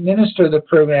team. They administer the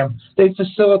program. They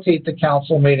facilitate the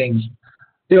council meetings.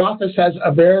 The office has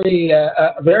a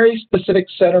very specific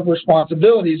set of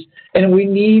responsibilities, and we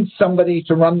need somebody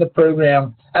to run the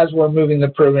program as we're moving the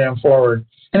program forward.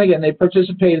 And again, they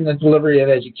participate in the delivery of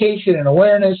education and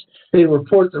awareness. They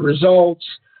report the results.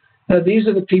 Now, these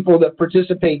are the people that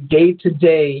participate day to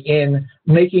day in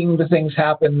making the things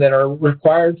happen that are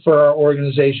required for our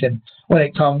organization when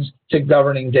it comes to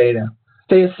governing data.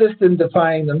 They assist in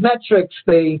defining the metrics.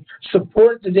 They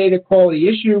support the data quality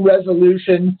issue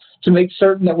resolution to make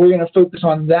certain that we're going to focus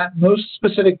on that most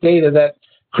specific data, that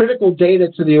critical data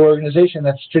to the organization,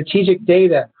 that strategic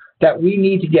data that we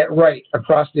need to get right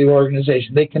across the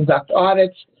organization. They conduct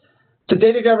audits. The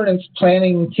data governance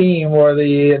planning team or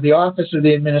the office or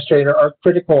the administrator are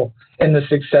critical in the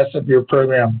success of your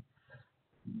program.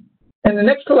 And the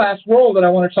next to last role that I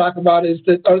want to talk about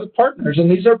are the partners.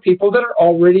 And these are people that are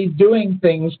already doing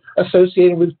things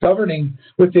associated with governing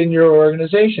within your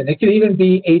organization. It could even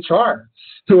be HR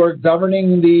who are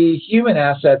governing the human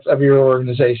assets of your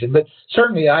organization, but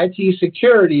certainly IT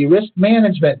security, risk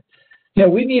management. You know,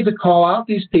 we need to call out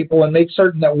these people and make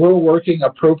certain that we're working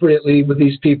appropriately with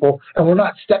these people and we're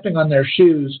not stepping on their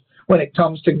shoes when it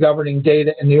comes to governing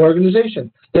data in the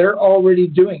organization. They're already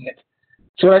doing it.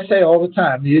 So I say all the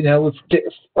time, you know,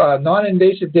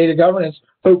 non-invasive data governance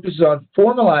focuses on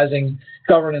formalizing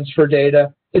governance for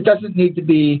data. It doesn't need to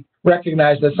be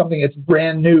recognized as something that's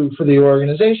brand new for the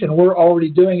organization. We're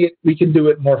already doing it. We can do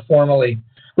it more formally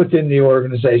within the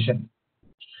organization.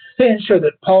 They ensure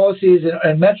that policies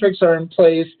and metrics are in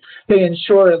place. They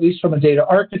ensure, at least from a data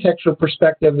architecture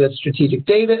perspective, that strategic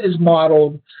data is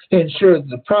modeled. They ensure that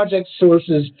the projects source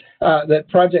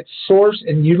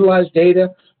and utilize data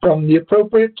from the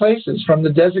appropriate places, from the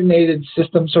designated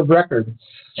systems of record.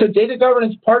 So data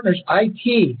governance partners,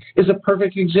 IT is a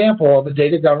perfect example of a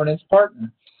data governance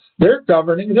partner. They're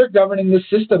governing the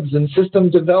systems and system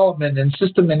development and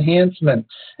system enhancement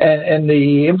and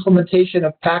the implementation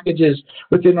of packages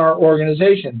within our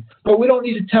organization. But we don't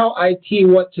need to tell IT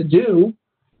what to do.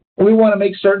 We want to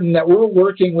make certain that we're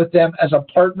working with them as a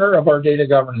partner of our data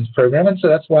governance program, and so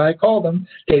that's why I call them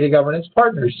data governance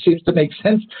partners. Seems to make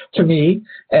sense to me,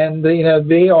 and you know,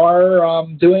 they are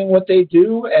doing what they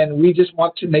do, and we just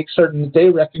want to make certain that they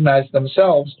recognize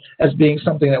themselves as being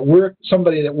somebody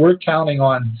that we're counting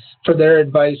on for their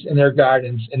advice and their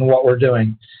guidance in what we're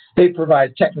doing. They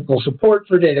provide technical support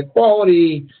for data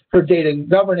quality, for data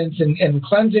governance and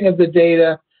cleansing of the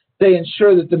data. They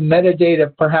ensure that the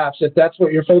metadata, perhaps, if that's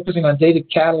what you're focusing on, data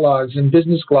catalogs and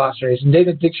business glossaries and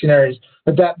data dictionaries,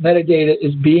 that metadata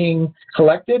is being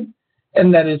collected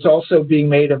and that it's also being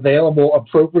made available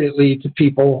appropriately to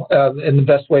people in the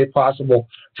best way possible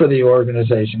for the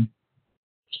organization.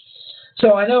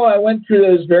 So I know I went through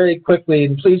those very quickly,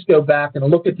 and please go back and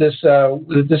look at this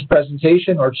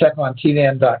presentation or check on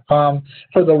tdan.com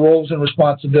for the roles and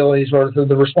responsibilities or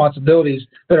the responsibilities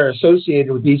that are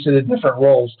associated with each of the different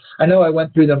roles. I know I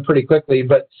went through them pretty quickly,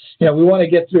 but you know, we want to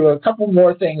get through a couple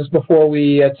more things before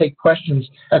we take questions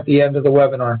at the end of the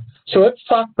webinar. So let's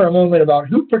talk for a moment about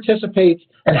who participates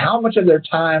and how much of their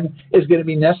time is going to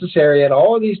be necessary at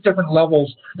all of these different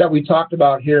levels that we talked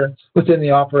about here within the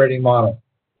operating model.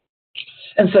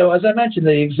 And so, as I mentioned,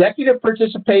 the executive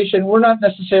participation, we're not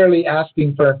necessarily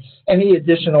asking for any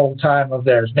additional time of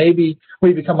theirs. Maybe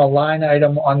we become a line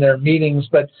item on their meetings,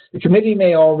 but the committee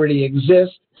may already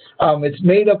exist. It's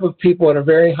made up of people at a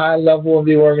very high level of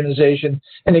the organization.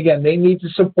 And again, they need to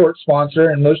support,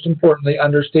 sponsor, and most importantly,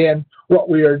 understand what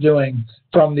we are doing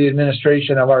from the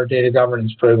administration of our data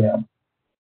governance program.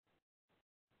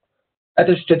 At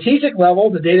the strategic level,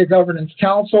 the Data Governance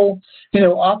Council, you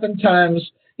know, oftentimes,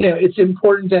 it's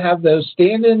important to have those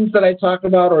stand-ins that I talked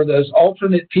about or those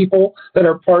alternate people that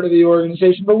are part of the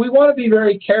organization. But we want to be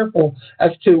very careful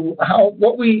as to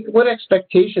what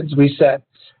expectations we set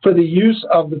for the use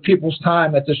of the people's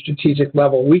time at the strategic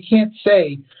level. We can't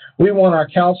say we want our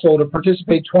council to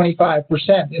participate 25%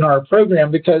 in our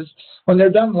program, because when they're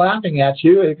done laughing at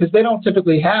you, because they don't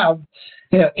typically have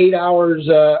 8 hours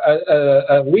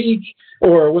a week,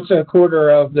 or what's a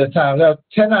quarter of the time,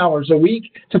 10 hours a week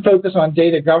to focus on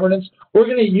data governance. We're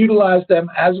going to utilize them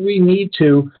as we need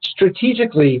to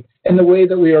strategically in the way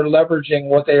that we are leveraging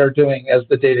what they are doing as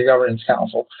the Data Governance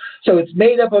Council. So it's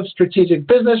made up of strategic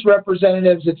business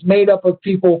representatives. It's made up of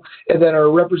people that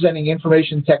are representing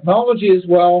information technology as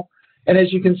well. And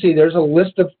as you can see, there's a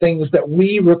list of things that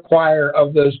we require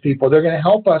of those people. They're going to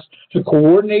help us to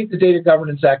coordinate the data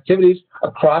governance activities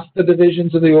across the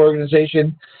divisions of the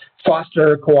organization,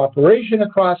 foster cooperation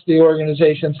across the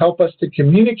organizations, help us to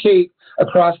communicate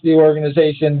across the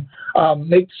organization,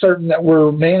 make certain that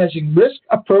we're managing risk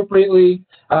appropriately,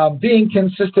 being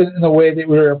consistent in the way that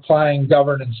we're applying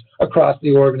governance across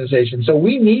the organization. So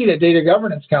we need a data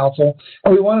governance council,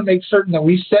 and we want to make certain that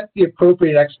we set the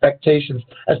appropriate expectations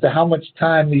as to how much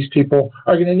time these people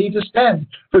are going to need to spend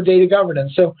for data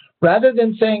governance. So rather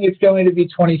than saying it's going to be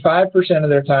 25% of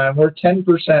their time or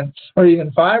 10% or even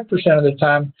 5% of their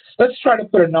time, let's try to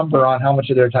put a number on how much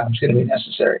of their time is going to be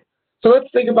necessary. So let's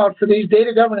think about, for these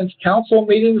data governance council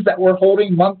meetings that we're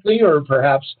holding monthly or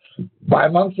perhaps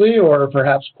bi-monthly or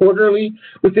perhaps quarterly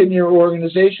within your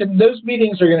organization, those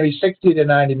meetings are going to be 60 to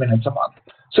 90 minutes a month.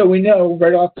 So we know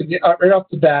right off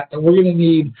the bat that we're going to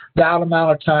need that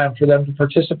amount of time for them to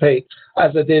participate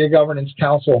as a data governance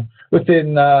council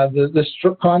within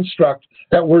the construct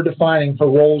that we're defining for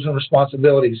roles and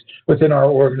responsibilities within our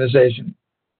organization.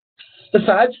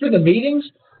 Besides for the meetings,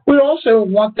 we also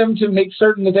want them to make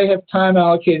certain that they have time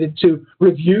allocated to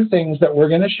review things that we're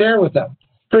going to share with them.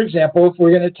 For example, if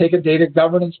we're going to take a data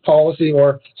governance policy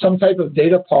or some type of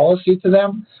data policy to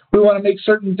them, we want to make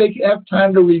certain they have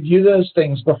time to review those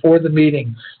things before the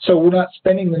meeting. So we're not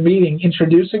spending the meeting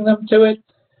introducing them to it.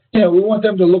 We want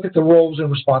them to look at the roles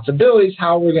and responsibilities,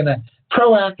 how we're going to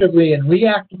proactively and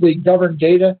reactively govern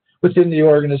data within the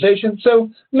organization. So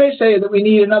we may say that we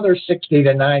need another 60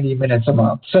 to 90 minutes a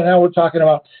month. So now we're talking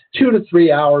about 2 to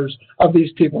 3 hours of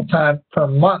these people's time per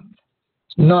month,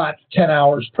 not 10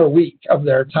 hours per week of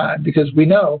their time, because we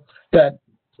know that,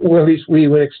 or at least we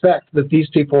would expect, that these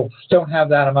people don't have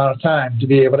that amount of time to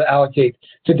be able to allocate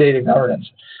to data governance.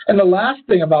 And the last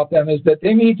thing about them is that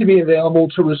they need to be available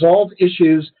to resolve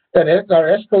issues that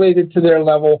are escalated to their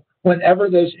level whenever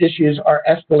those issues are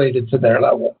escalated to their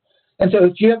level. And so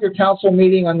if you have your council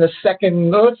meeting on the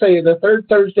second, let's say the third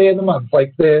Thursday of the month,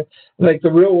 like the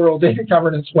real world data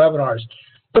governance webinars,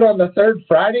 but on the third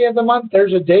Friday of the month,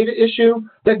 there's a data issue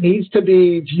that needs to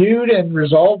be viewed and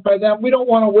resolved by them. We don't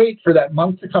want to wait for that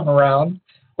month to come around.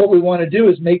 What we want to do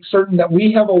is make certain that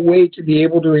we have a way to be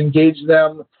able to engage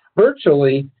them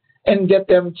virtually and get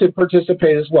them to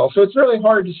participate as well. So it's really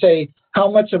hard to say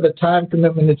how much of a time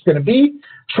commitment it's going to be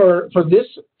for this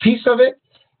piece of it.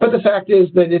 But the fact is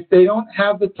that if they don't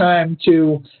have the time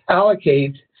to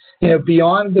allocate,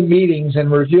 beyond the meetings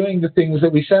and reviewing the things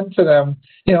that we send to them,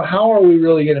 how are we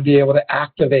really going to be able to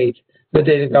activate the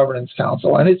Data Governance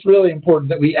Council? And it's really important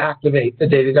that we activate the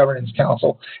Data Governance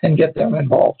Council and get them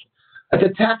involved. At the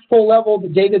tactical level, the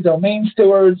data domain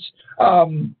stewards,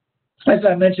 as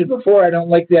I mentioned before, I don't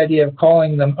like the idea of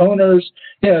calling them owners.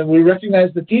 We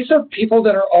recognize that these are people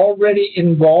that are already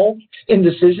involved in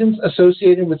decisions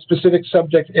associated with specific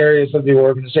subject areas of the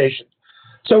organization.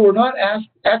 So we're not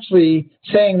actually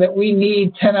saying that we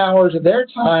need 10 hours of their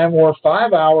time or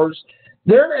 5 hours.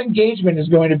 Their engagement is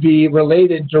going to be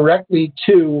related directly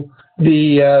to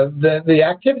the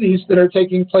activities that are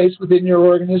taking place within your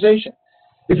organization.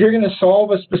 If you're going to solve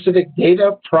a specific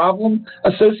data problem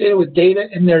associated with data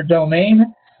in their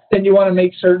domain, then you want to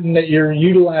make certain that you're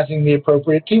utilizing the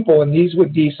appropriate people, and these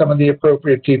would be some of the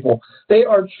appropriate people. They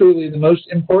are truly the most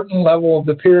important level of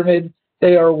the pyramid.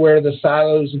 They are where the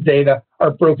silos of data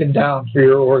are broken down for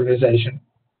your organization.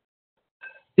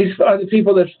 These are the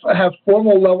people that have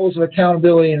formal levels of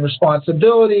accountability and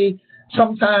responsibility.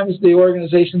 Sometimes the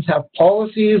organizations have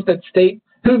policies that state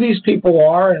who these people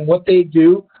are and what they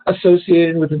do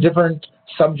associated with the different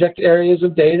subject areas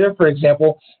of data. For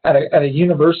example, at a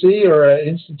university or an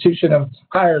institution of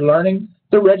higher learning,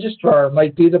 the registrar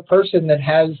might be the person that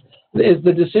is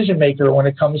the decision maker when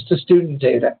it comes to student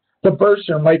data. The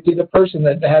bursar might be the person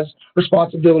that has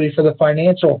responsibility for the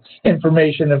financial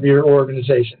information of your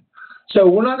organization. So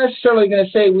we're not necessarily going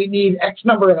to say we need X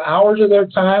number of hours of their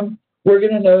time. We're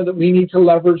going to know that we need to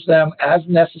leverage them as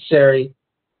necessary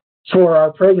for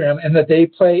our program and that they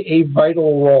play a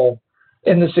vital role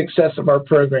in the success of our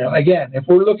program. Again, if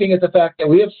we're looking at the fact that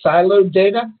we have siloed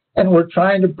data and we're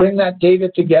trying to bring that data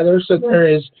together so there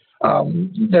is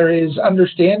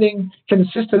understanding,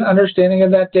 consistent understanding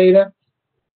of that data,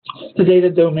 the data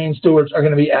domain stewards are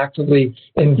going to be actively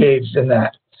engaged in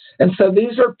that. And so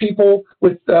these are people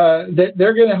with,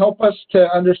 they're going to help us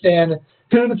to understand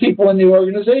who the people in the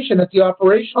organization at the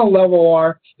operational level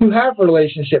are who have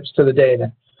relationships to the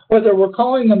data. Whether we're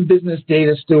calling them business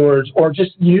data stewards or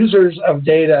just users of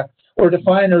data or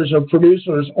definers or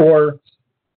producers or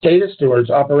data stewards,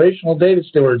 operational data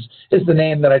stewards is the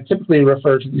name that I typically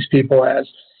refer to these people as.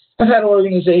 I've had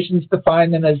organizations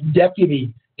define them as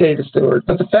deputy data stewards,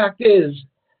 but the fact is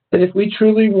that if we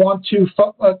truly want to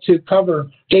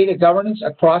cover data governance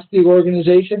across the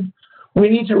organization, we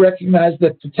need to recognize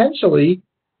that potentially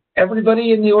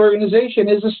everybody in the organization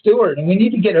is a steward, and we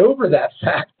need to get over that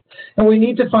fact. And we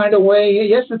need to find a way,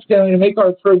 yes, it's going to make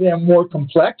our program more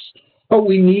complex, but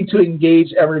we need to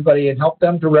engage everybody and help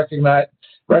them to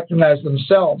recognize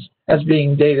themselves as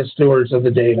being data stewards of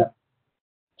the data.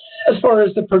 As far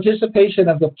as the participation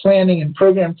of the planning and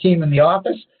program team in the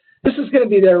office, this is going to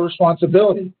be their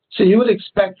responsibility. So you would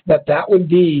expect that that would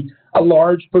be a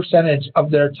large percentage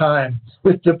of their time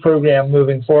with the program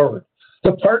moving forward.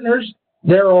 The partners,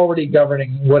 they're already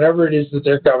governing whatever it is that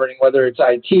they're governing, whether it's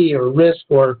IT or risk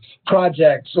or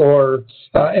projects or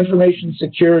information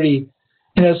security.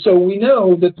 So we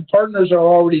know that the partners are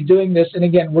already doing this, and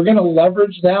again, we're going to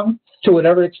leverage them to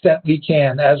whatever extent we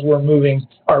can as we're moving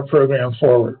our program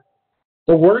forward.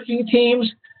 The working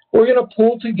teams, we're going to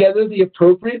pull together the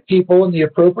appropriate people in the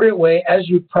appropriate way, as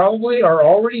you probably are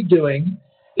already doing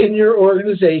in your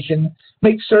organization.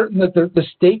 Make certain that the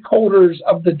stakeholders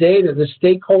of the data, the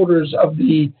stakeholders of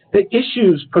the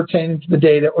issues pertaining to the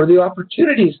data or the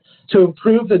opportunities to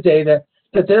improve the data,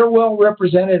 that they're well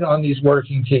represented on these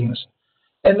working teams.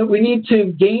 And that we need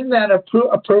to gain that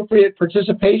appropriate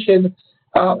participation,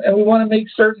 and we want to make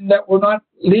certain that we're not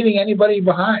leaving anybody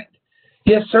behind.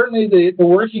 Yes, certainly the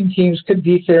working teams could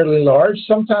be fairly large.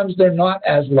 Sometimes they're not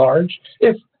as large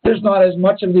if there's not as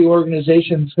much of the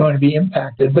organization that's going to be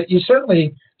impacted. But you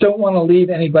certainly don't want to leave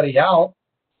anybody out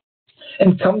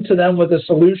and come to them with a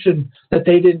solution that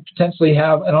they didn't potentially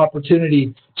have an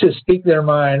opportunity to speak their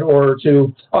mind or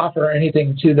to offer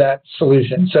anything to that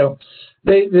solution. So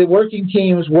the working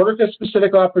teams work a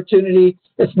specific opportunity.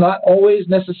 It's not always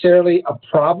necessarily a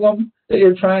problem that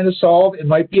you're trying to solve. It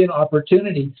might be an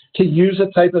opportunity to use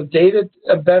a type of data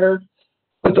better.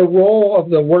 But the role of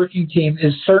the working team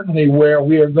is certainly where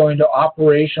we are going to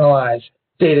operationalize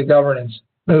data governance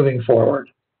moving forward.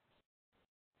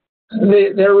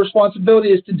 Their responsibility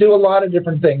is to do a lot of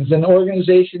different things, and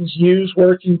organizations use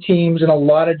working teams in a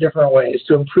lot of different ways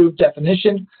to improve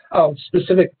definition of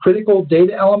specific critical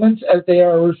data elements, as they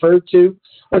are referred to,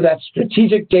 or that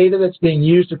strategic data that's being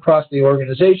used across the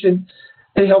organization.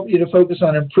 They help you to focus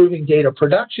on improving data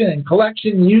production and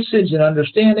collection, usage and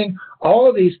understanding, all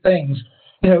of these things.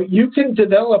 You can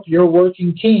develop your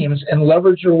working teams and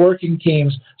leverage your working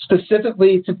teams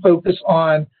specifically to focus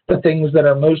on the things that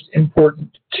are most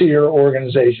important to your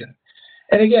organization.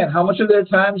 And again, how much of their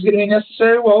time is going to be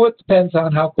necessary? Well, it depends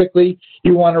on how quickly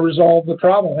you want to resolve the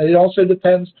problem. It also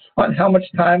depends on how much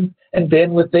time and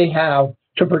bandwidth they have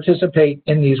to participate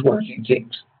in these working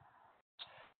teams.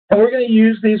 And we're going to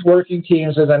use these working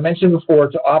teams, as I mentioned before,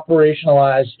 to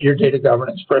operationalize your data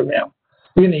governance program.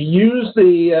 We're going to use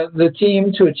the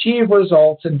team to achieve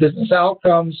results and business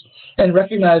outcomes and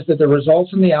recognize that the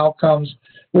results and the outcomes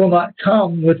will not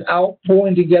come without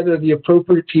pulling together the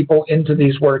appropriate people into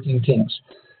these working teams.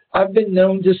 I've been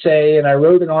known to say, and I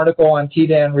wrote an article on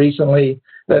TDAN recently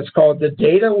that's called "The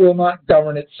Data Will Not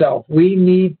Govern Itself." We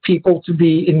need people to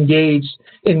be engaged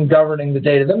in governing the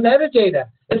data. The metadata,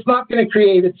 it's not going to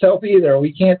create itself either.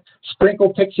 We can't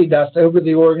sprinkle pixie dust over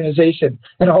the organization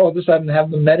and all of a sudden have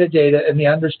the metadata and the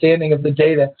understanding of the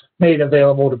data made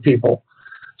available to people.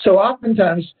 So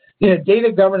oftentimes,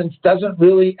 data governance doesn't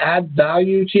really add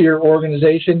value to your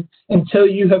organization until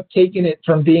you have taken it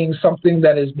from being something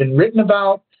that has been written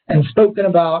about and spoken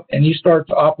about, and you start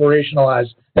to operationalize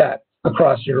that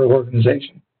across your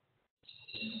organization.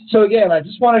 So again, I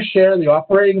just want to share the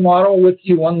operating model with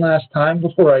you one last time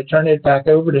before I turn it back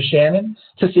over to Shannon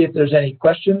to see if there's any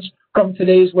questions from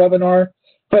today's webinar.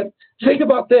 But think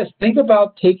about this. Think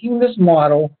about taking this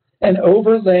model and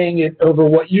overlaying it over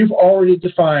what you've already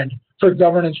defined for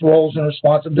governance roles and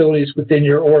responsibilities within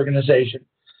your organization.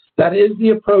 That is the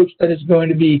approach that is going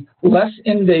to be less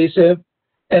invasive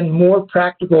and more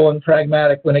practical and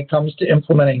pragmatic when it comes to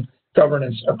implementing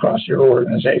governance across your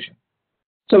organization.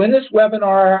 So in this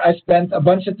webinar, I spent a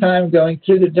bunch of time going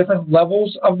through the different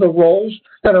levels of the roles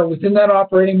that are within that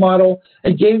operating model. I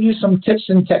gave you some tips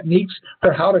and techniques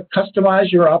for how to customize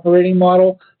your operating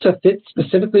model to fit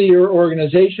specifically your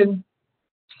organization.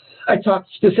 I talked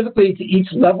specifically to each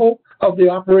level of the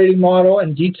operating model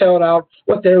and detailed out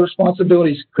what their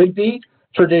responsibilities could be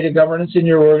for data governance in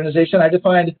your organization. I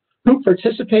defined who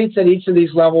participates at each of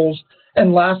these levels.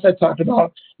 And last, I talked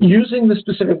about using the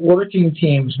specific working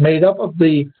teams made up of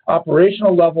the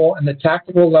operational level and the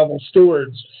tactical level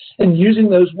stewards, and using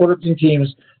those working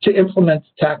teams to implement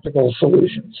tactical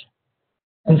solutions.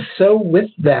 And so with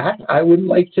that, I would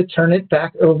like to turn it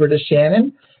back over to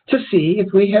Shannon to see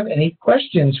if we have any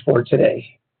questions for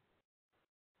today.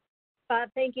 Bob,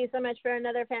 thank you so much for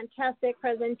another fantastic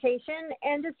presentation.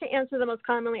 And just to answer the most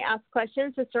commonly asked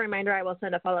questions, just a reminder, I will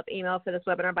send a follow-up email for this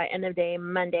webinar by end of day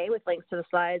Monday with links to the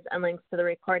slides and links to the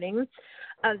recordings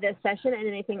of this session and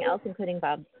anything else, including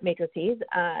Bob's matrices,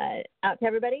 out to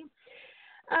everybody.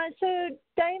 So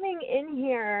diving in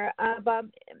here, Bob,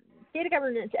 data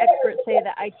governance experts say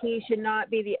that IT should not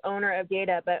be the owner of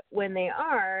data, but when they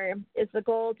are, is the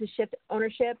goal to shift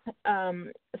ownership,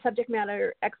 subject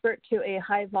matter expert to a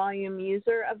high volume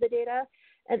user of the data,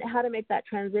 and how to make that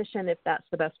transition if that's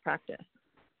the best practice?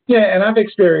 Yeah, and I've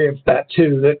experienced that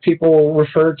too, that people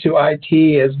refer to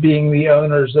IT as being the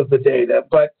owners of the data,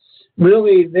 but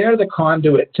really they're the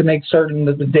conduit to make certain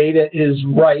that the data is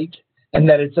right and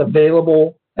that it's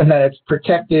available and that it's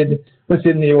protected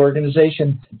within the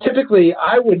organization. Typically,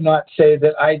 I would not say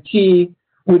that IT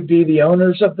would be the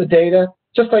owners of the data,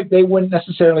 just like they wouldn't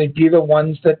necessarily be the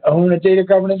ones that own a data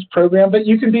governance program, but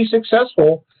you can be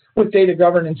successful with data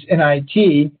governance in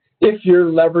IT if you're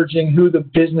leveraging who the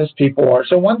business people are.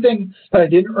 So one thing that I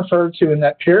didn't refer to in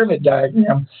that pyramid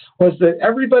diagram was that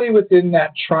everybody within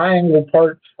that triangle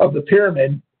part of the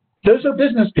pyramid, those are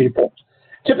business people.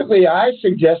 Typically, I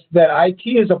suggest that IT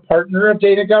is a partner of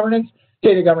data governance.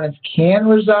 Data governance can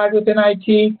reside within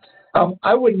IT.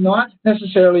 I would not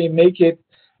necessarily make it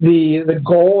the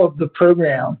goal of the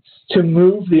program to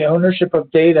move the ownership of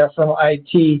data from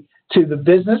IT to the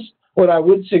business. What I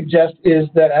would suggest is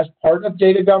that as part of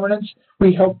data governance,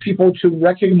 we help people to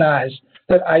recognize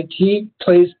that IT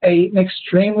plays an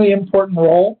extremely important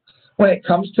role when it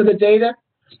comes to the data,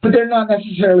 but they're not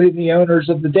necessarily the owners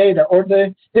of the data, or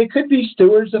they could be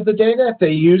stewards of the data if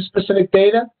they use specific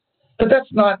data, but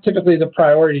that's not typically the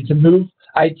priority, to move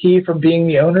IT from being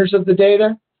the owners of the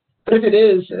data. But if it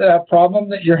is a problem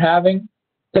that you're having,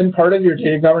 then part of your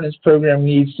data governance program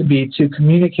needs to be to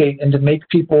communicate and to make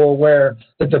people aware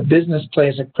that the business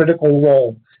plays a critical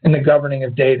role in the governing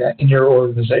of data in your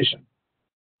organization.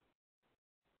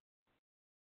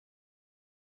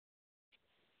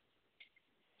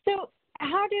 So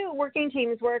how do working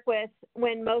teams work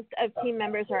when most of team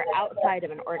members are outside of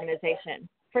an organization?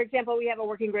 For example, we have a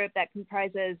working group that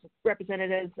comprises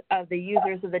representatives of the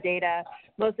users of the data,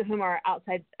 most of whom are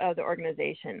outside of the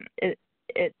organization.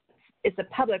 It's a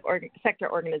public sector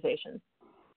organization.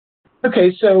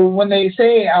 Okay, so when they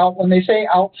say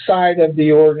outside of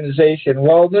the organization,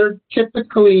 well, they're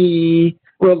typically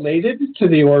related to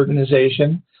the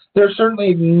organization. They're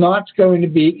certainly not going to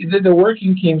be, the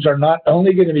working teams are not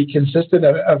only going to be consistent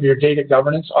of your data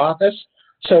governance office.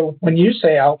 So when you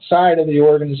say outside of the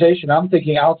organization, I'm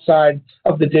thinking outside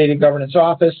of the data governance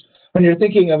office. When you're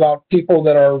thinking about people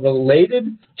that are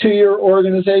related to your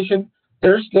organization,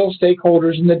 they're still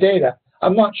stakeholders in the data.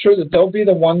 I'm not sure that they'll be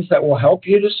the ones that will help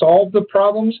you to solve the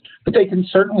problems, but they can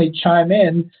certainly chime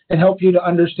in and help you to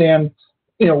understand,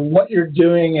 what you're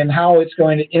doing and how it's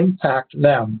going to impact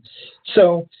them.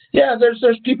 So yeah, there's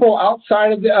people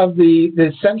outside of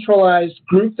the centralized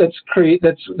group that's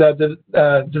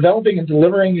developing and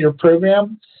delivering your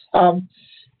program.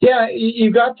 Yeah,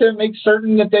 you got to make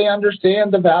certain that they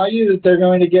understand the value that they're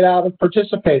going to get out of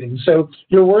participating. So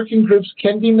your working groups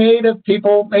can be made up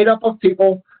of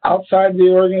people outside the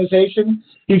organization.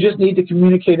 You just need to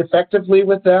communicate effectively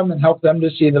with them and help them to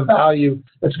see the value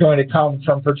that's going to come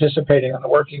from participating on the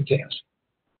working teams.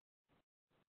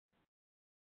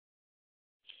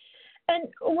 And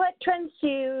what trends do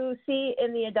you see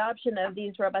in the adoption of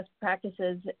these robust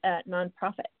practices at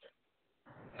nonprofits?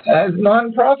 As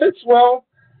nonprofits, well,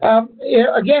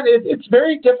 again, it's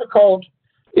very difficult.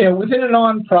 Within a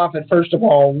nonprofit, first of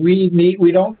all,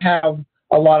 we don't have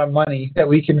a lot of money that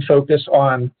we can focus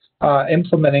on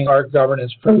implementing our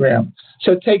governance program.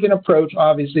 So take an approach,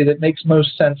 obviously, that makes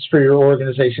most sense for your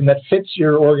organization, that fits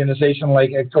your organization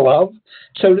like a glove,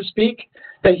 so to speak,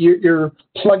 that you're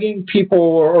plugging people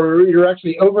or you're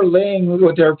actually overlaying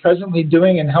what they're presently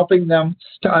doing and helping them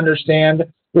to understand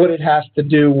what it has to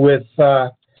do with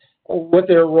what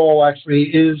their role actually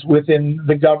is within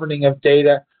the governing of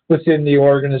data within the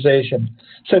organization.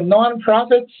 So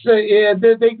nonprofits,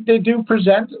 they do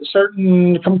present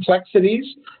certain complexities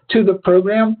to the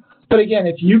program, but again,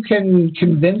 if you can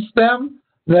convince them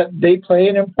that they play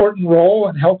an important role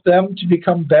and help them to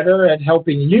become better at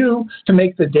helping you to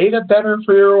make the data better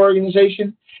for your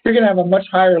organization, you're going to have a much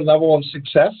higher level of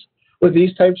success with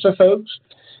these types of folks.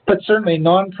 But certainly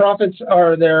nonprofits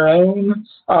are their own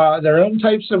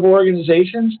types of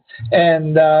organizations,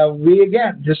 and we,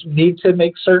 again, just need to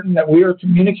make certain that we are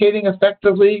communicating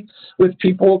effectively with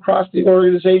people across the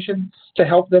organization to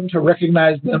help them to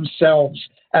recognize themselves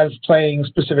as playing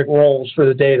specific roles for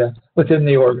the data within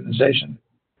the organization.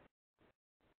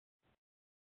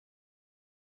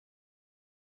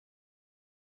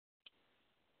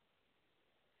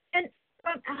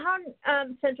 How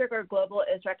centric or global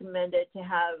is recommended to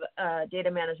have a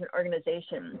data management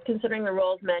organization? Considering the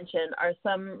roles mentioned, are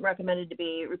some recommended to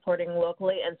be reporting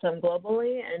locally and some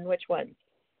globally, and which ones?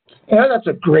 Yeah, that's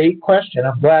a great question.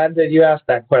 I'm glad that you asked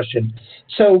that question.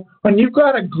 So when you've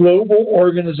got a global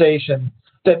organization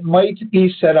that might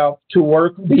be set up to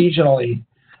work regionally,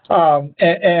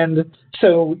 and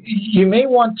so you may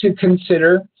want to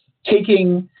consider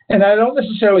taking, and I don't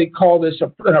necessarily call this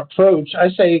an approach, I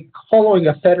say following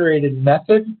a federated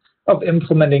method of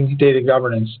implementing data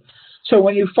governance. So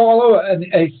when you follow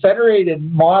a federated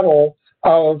model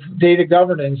of data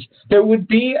governance, there would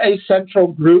be a central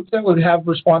group that would have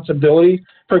responsibility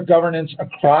for governance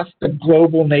across the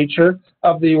global nature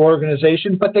of the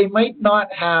organization, but they might not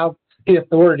have the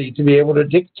authority to be able to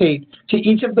dictate to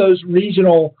each of those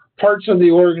regional parts of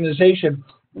the organization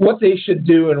what they should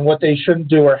do and what they shouldn't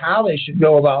do or how they should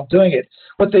go about doing it.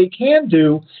 What they can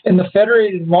do in the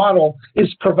federated model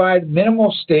is provide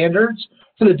minimal standards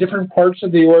for the different parts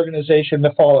of the organization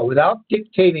to follow without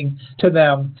dictating to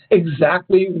them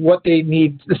exactly what they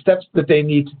need, the steps that they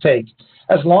need to take.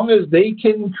 As long as they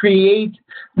can create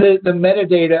the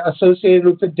metadata associated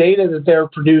with the data that they're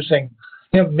producing,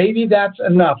 maybe that's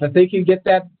enough. If they can get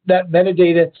that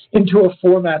metadata into a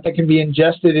format that can be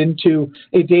ingested into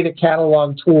a data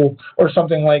catalog tool or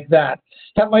something like that,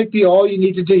 that might be all you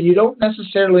need to do. You don't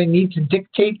necessarily need to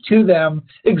dictate to them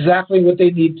exactly what they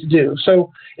need to do.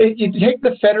 So you take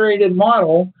the federated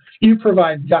model, you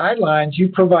provide guidelines, you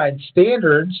provide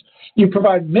standards, you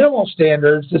provide minimal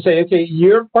standards to say, okay,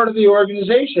 you're part of the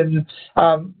organization,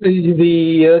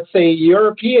 let's say,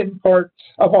 European part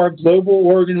of our global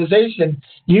organization,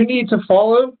 you need to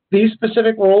follow these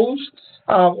specific rules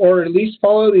or at least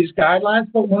follow these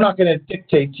guidelines, but we're not going to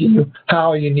dictate to you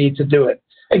how you need to do it.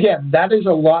 Again, that is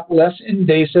a lot less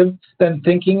invasive than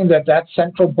thinking that that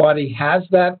central body has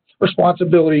that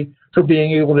responsibility for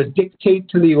being able to dictate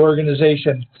to the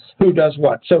organization who does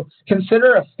what. So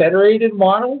consider a federated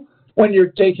model when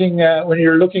you're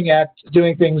looking at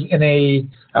doing things in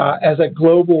as a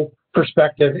global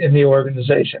perspective in the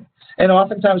organization. And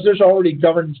oftentimes there's already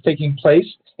governance taking place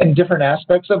in different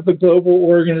aspects of the global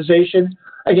organization.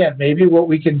 Again, maybe what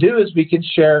we can do is we can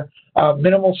share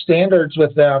minimal standards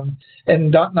with them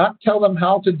and not tell them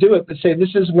how to do it, but say,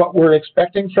 this is what we're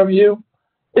expecting from you.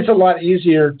 It's a lot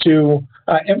easier to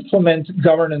implement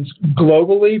governance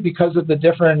globally because of the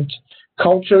different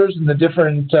cultures and the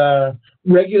different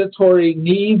regulatory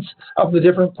needs of the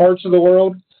different parts of the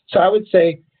world. So I would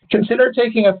say consider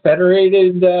taking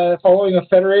following a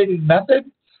federated method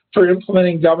for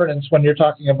implementing governance when you're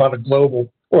talking about a global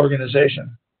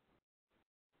organization.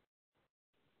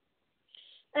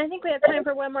 I think we have time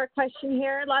for one more question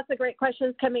here. Lots of great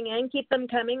questions coming in. Keep them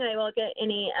coming. I will get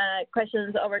any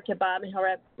questions over to Bob, and he'll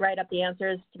write up the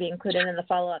answers to be included in the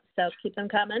follow-up. So keep them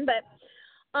coming. But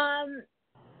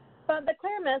Bob, the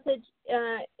clear message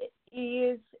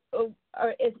you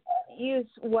use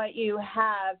what you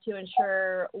have to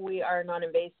ensure we are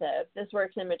non-invasive. This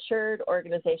works in matured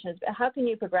organizations, but how can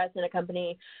you progress in a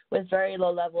company with very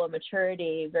low level of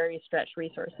maturity, very stretched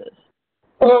resources?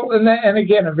 Well, and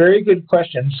again, a very good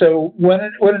question. So when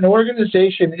an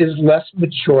organization is less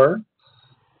mature,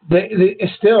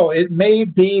 still, it may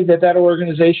be that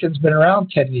organization's been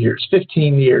around 10 years,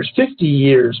 15 years, 50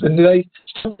 years, and they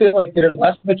still feel like they're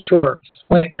less mature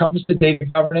when it comes to data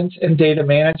governance and data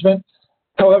management.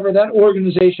 However, that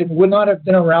organization would not have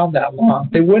been around that long.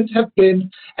 They wouldn't have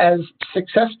been as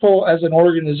successful as an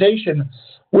organization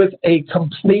with a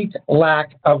complete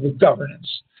lack of governance.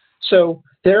 So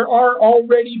there are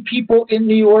already people in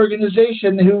the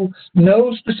organization who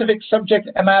know specific subject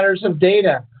matters of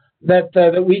data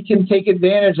that we can take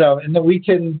advantage of and that we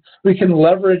can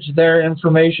leverage their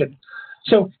information.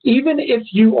 So even if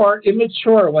you are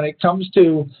immature when it comes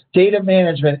to data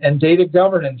management and data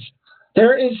governance,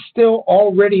 there is still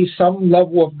already some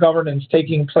level of governance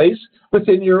taking place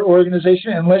within your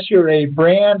organization, unless you're a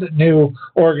brand new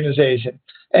organization.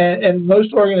 And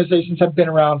most organizations have been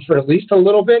around for at least a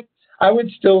little bit. I would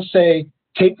still say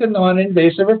take a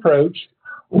non-invasive approach,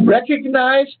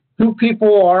 recognize who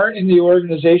people are in the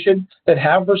organization that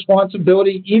have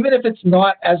responsibility, even if it's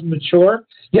not as mature.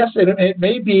 Yes, it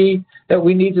may be that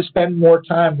we need to spend more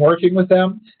time working with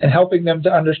them and helping them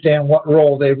to understand what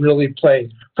role they really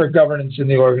play for governance in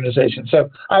the organization. So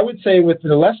I would say with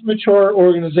the less mature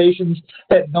organizations,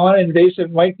 that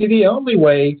non-invasive might be the only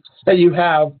way that you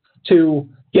have to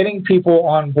getting people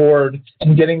on board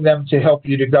and getting them to help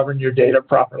you to govern your data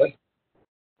properly.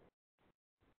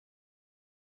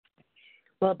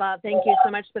 Well, Bob, thank you so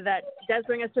much for that. It does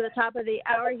bring us to the top of the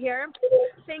hour here.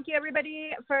 Thank you, everybody,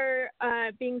 for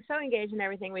being so engaged in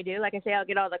everything we do. Like I say, I'll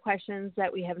get all the questions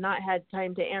that we have not had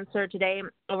time to answer today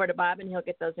over to Bob, and he'll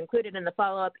get those included in the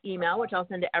follow-up email, which I'll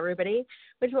send to everybody,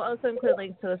 which will also include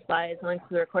links to the slides, links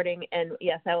to the recording, and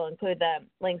yes, I will include the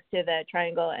links to the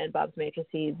triangle and Bob's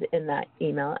matrices in that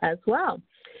email as well.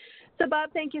 So,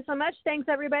 Bob, thank you so much. Thanks,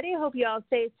 everybody. Hope you all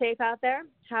stay safe out there.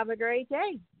 Have a great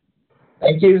day.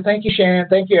 Thank you. Thank you, Shannon.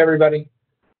 Thank you, everybody.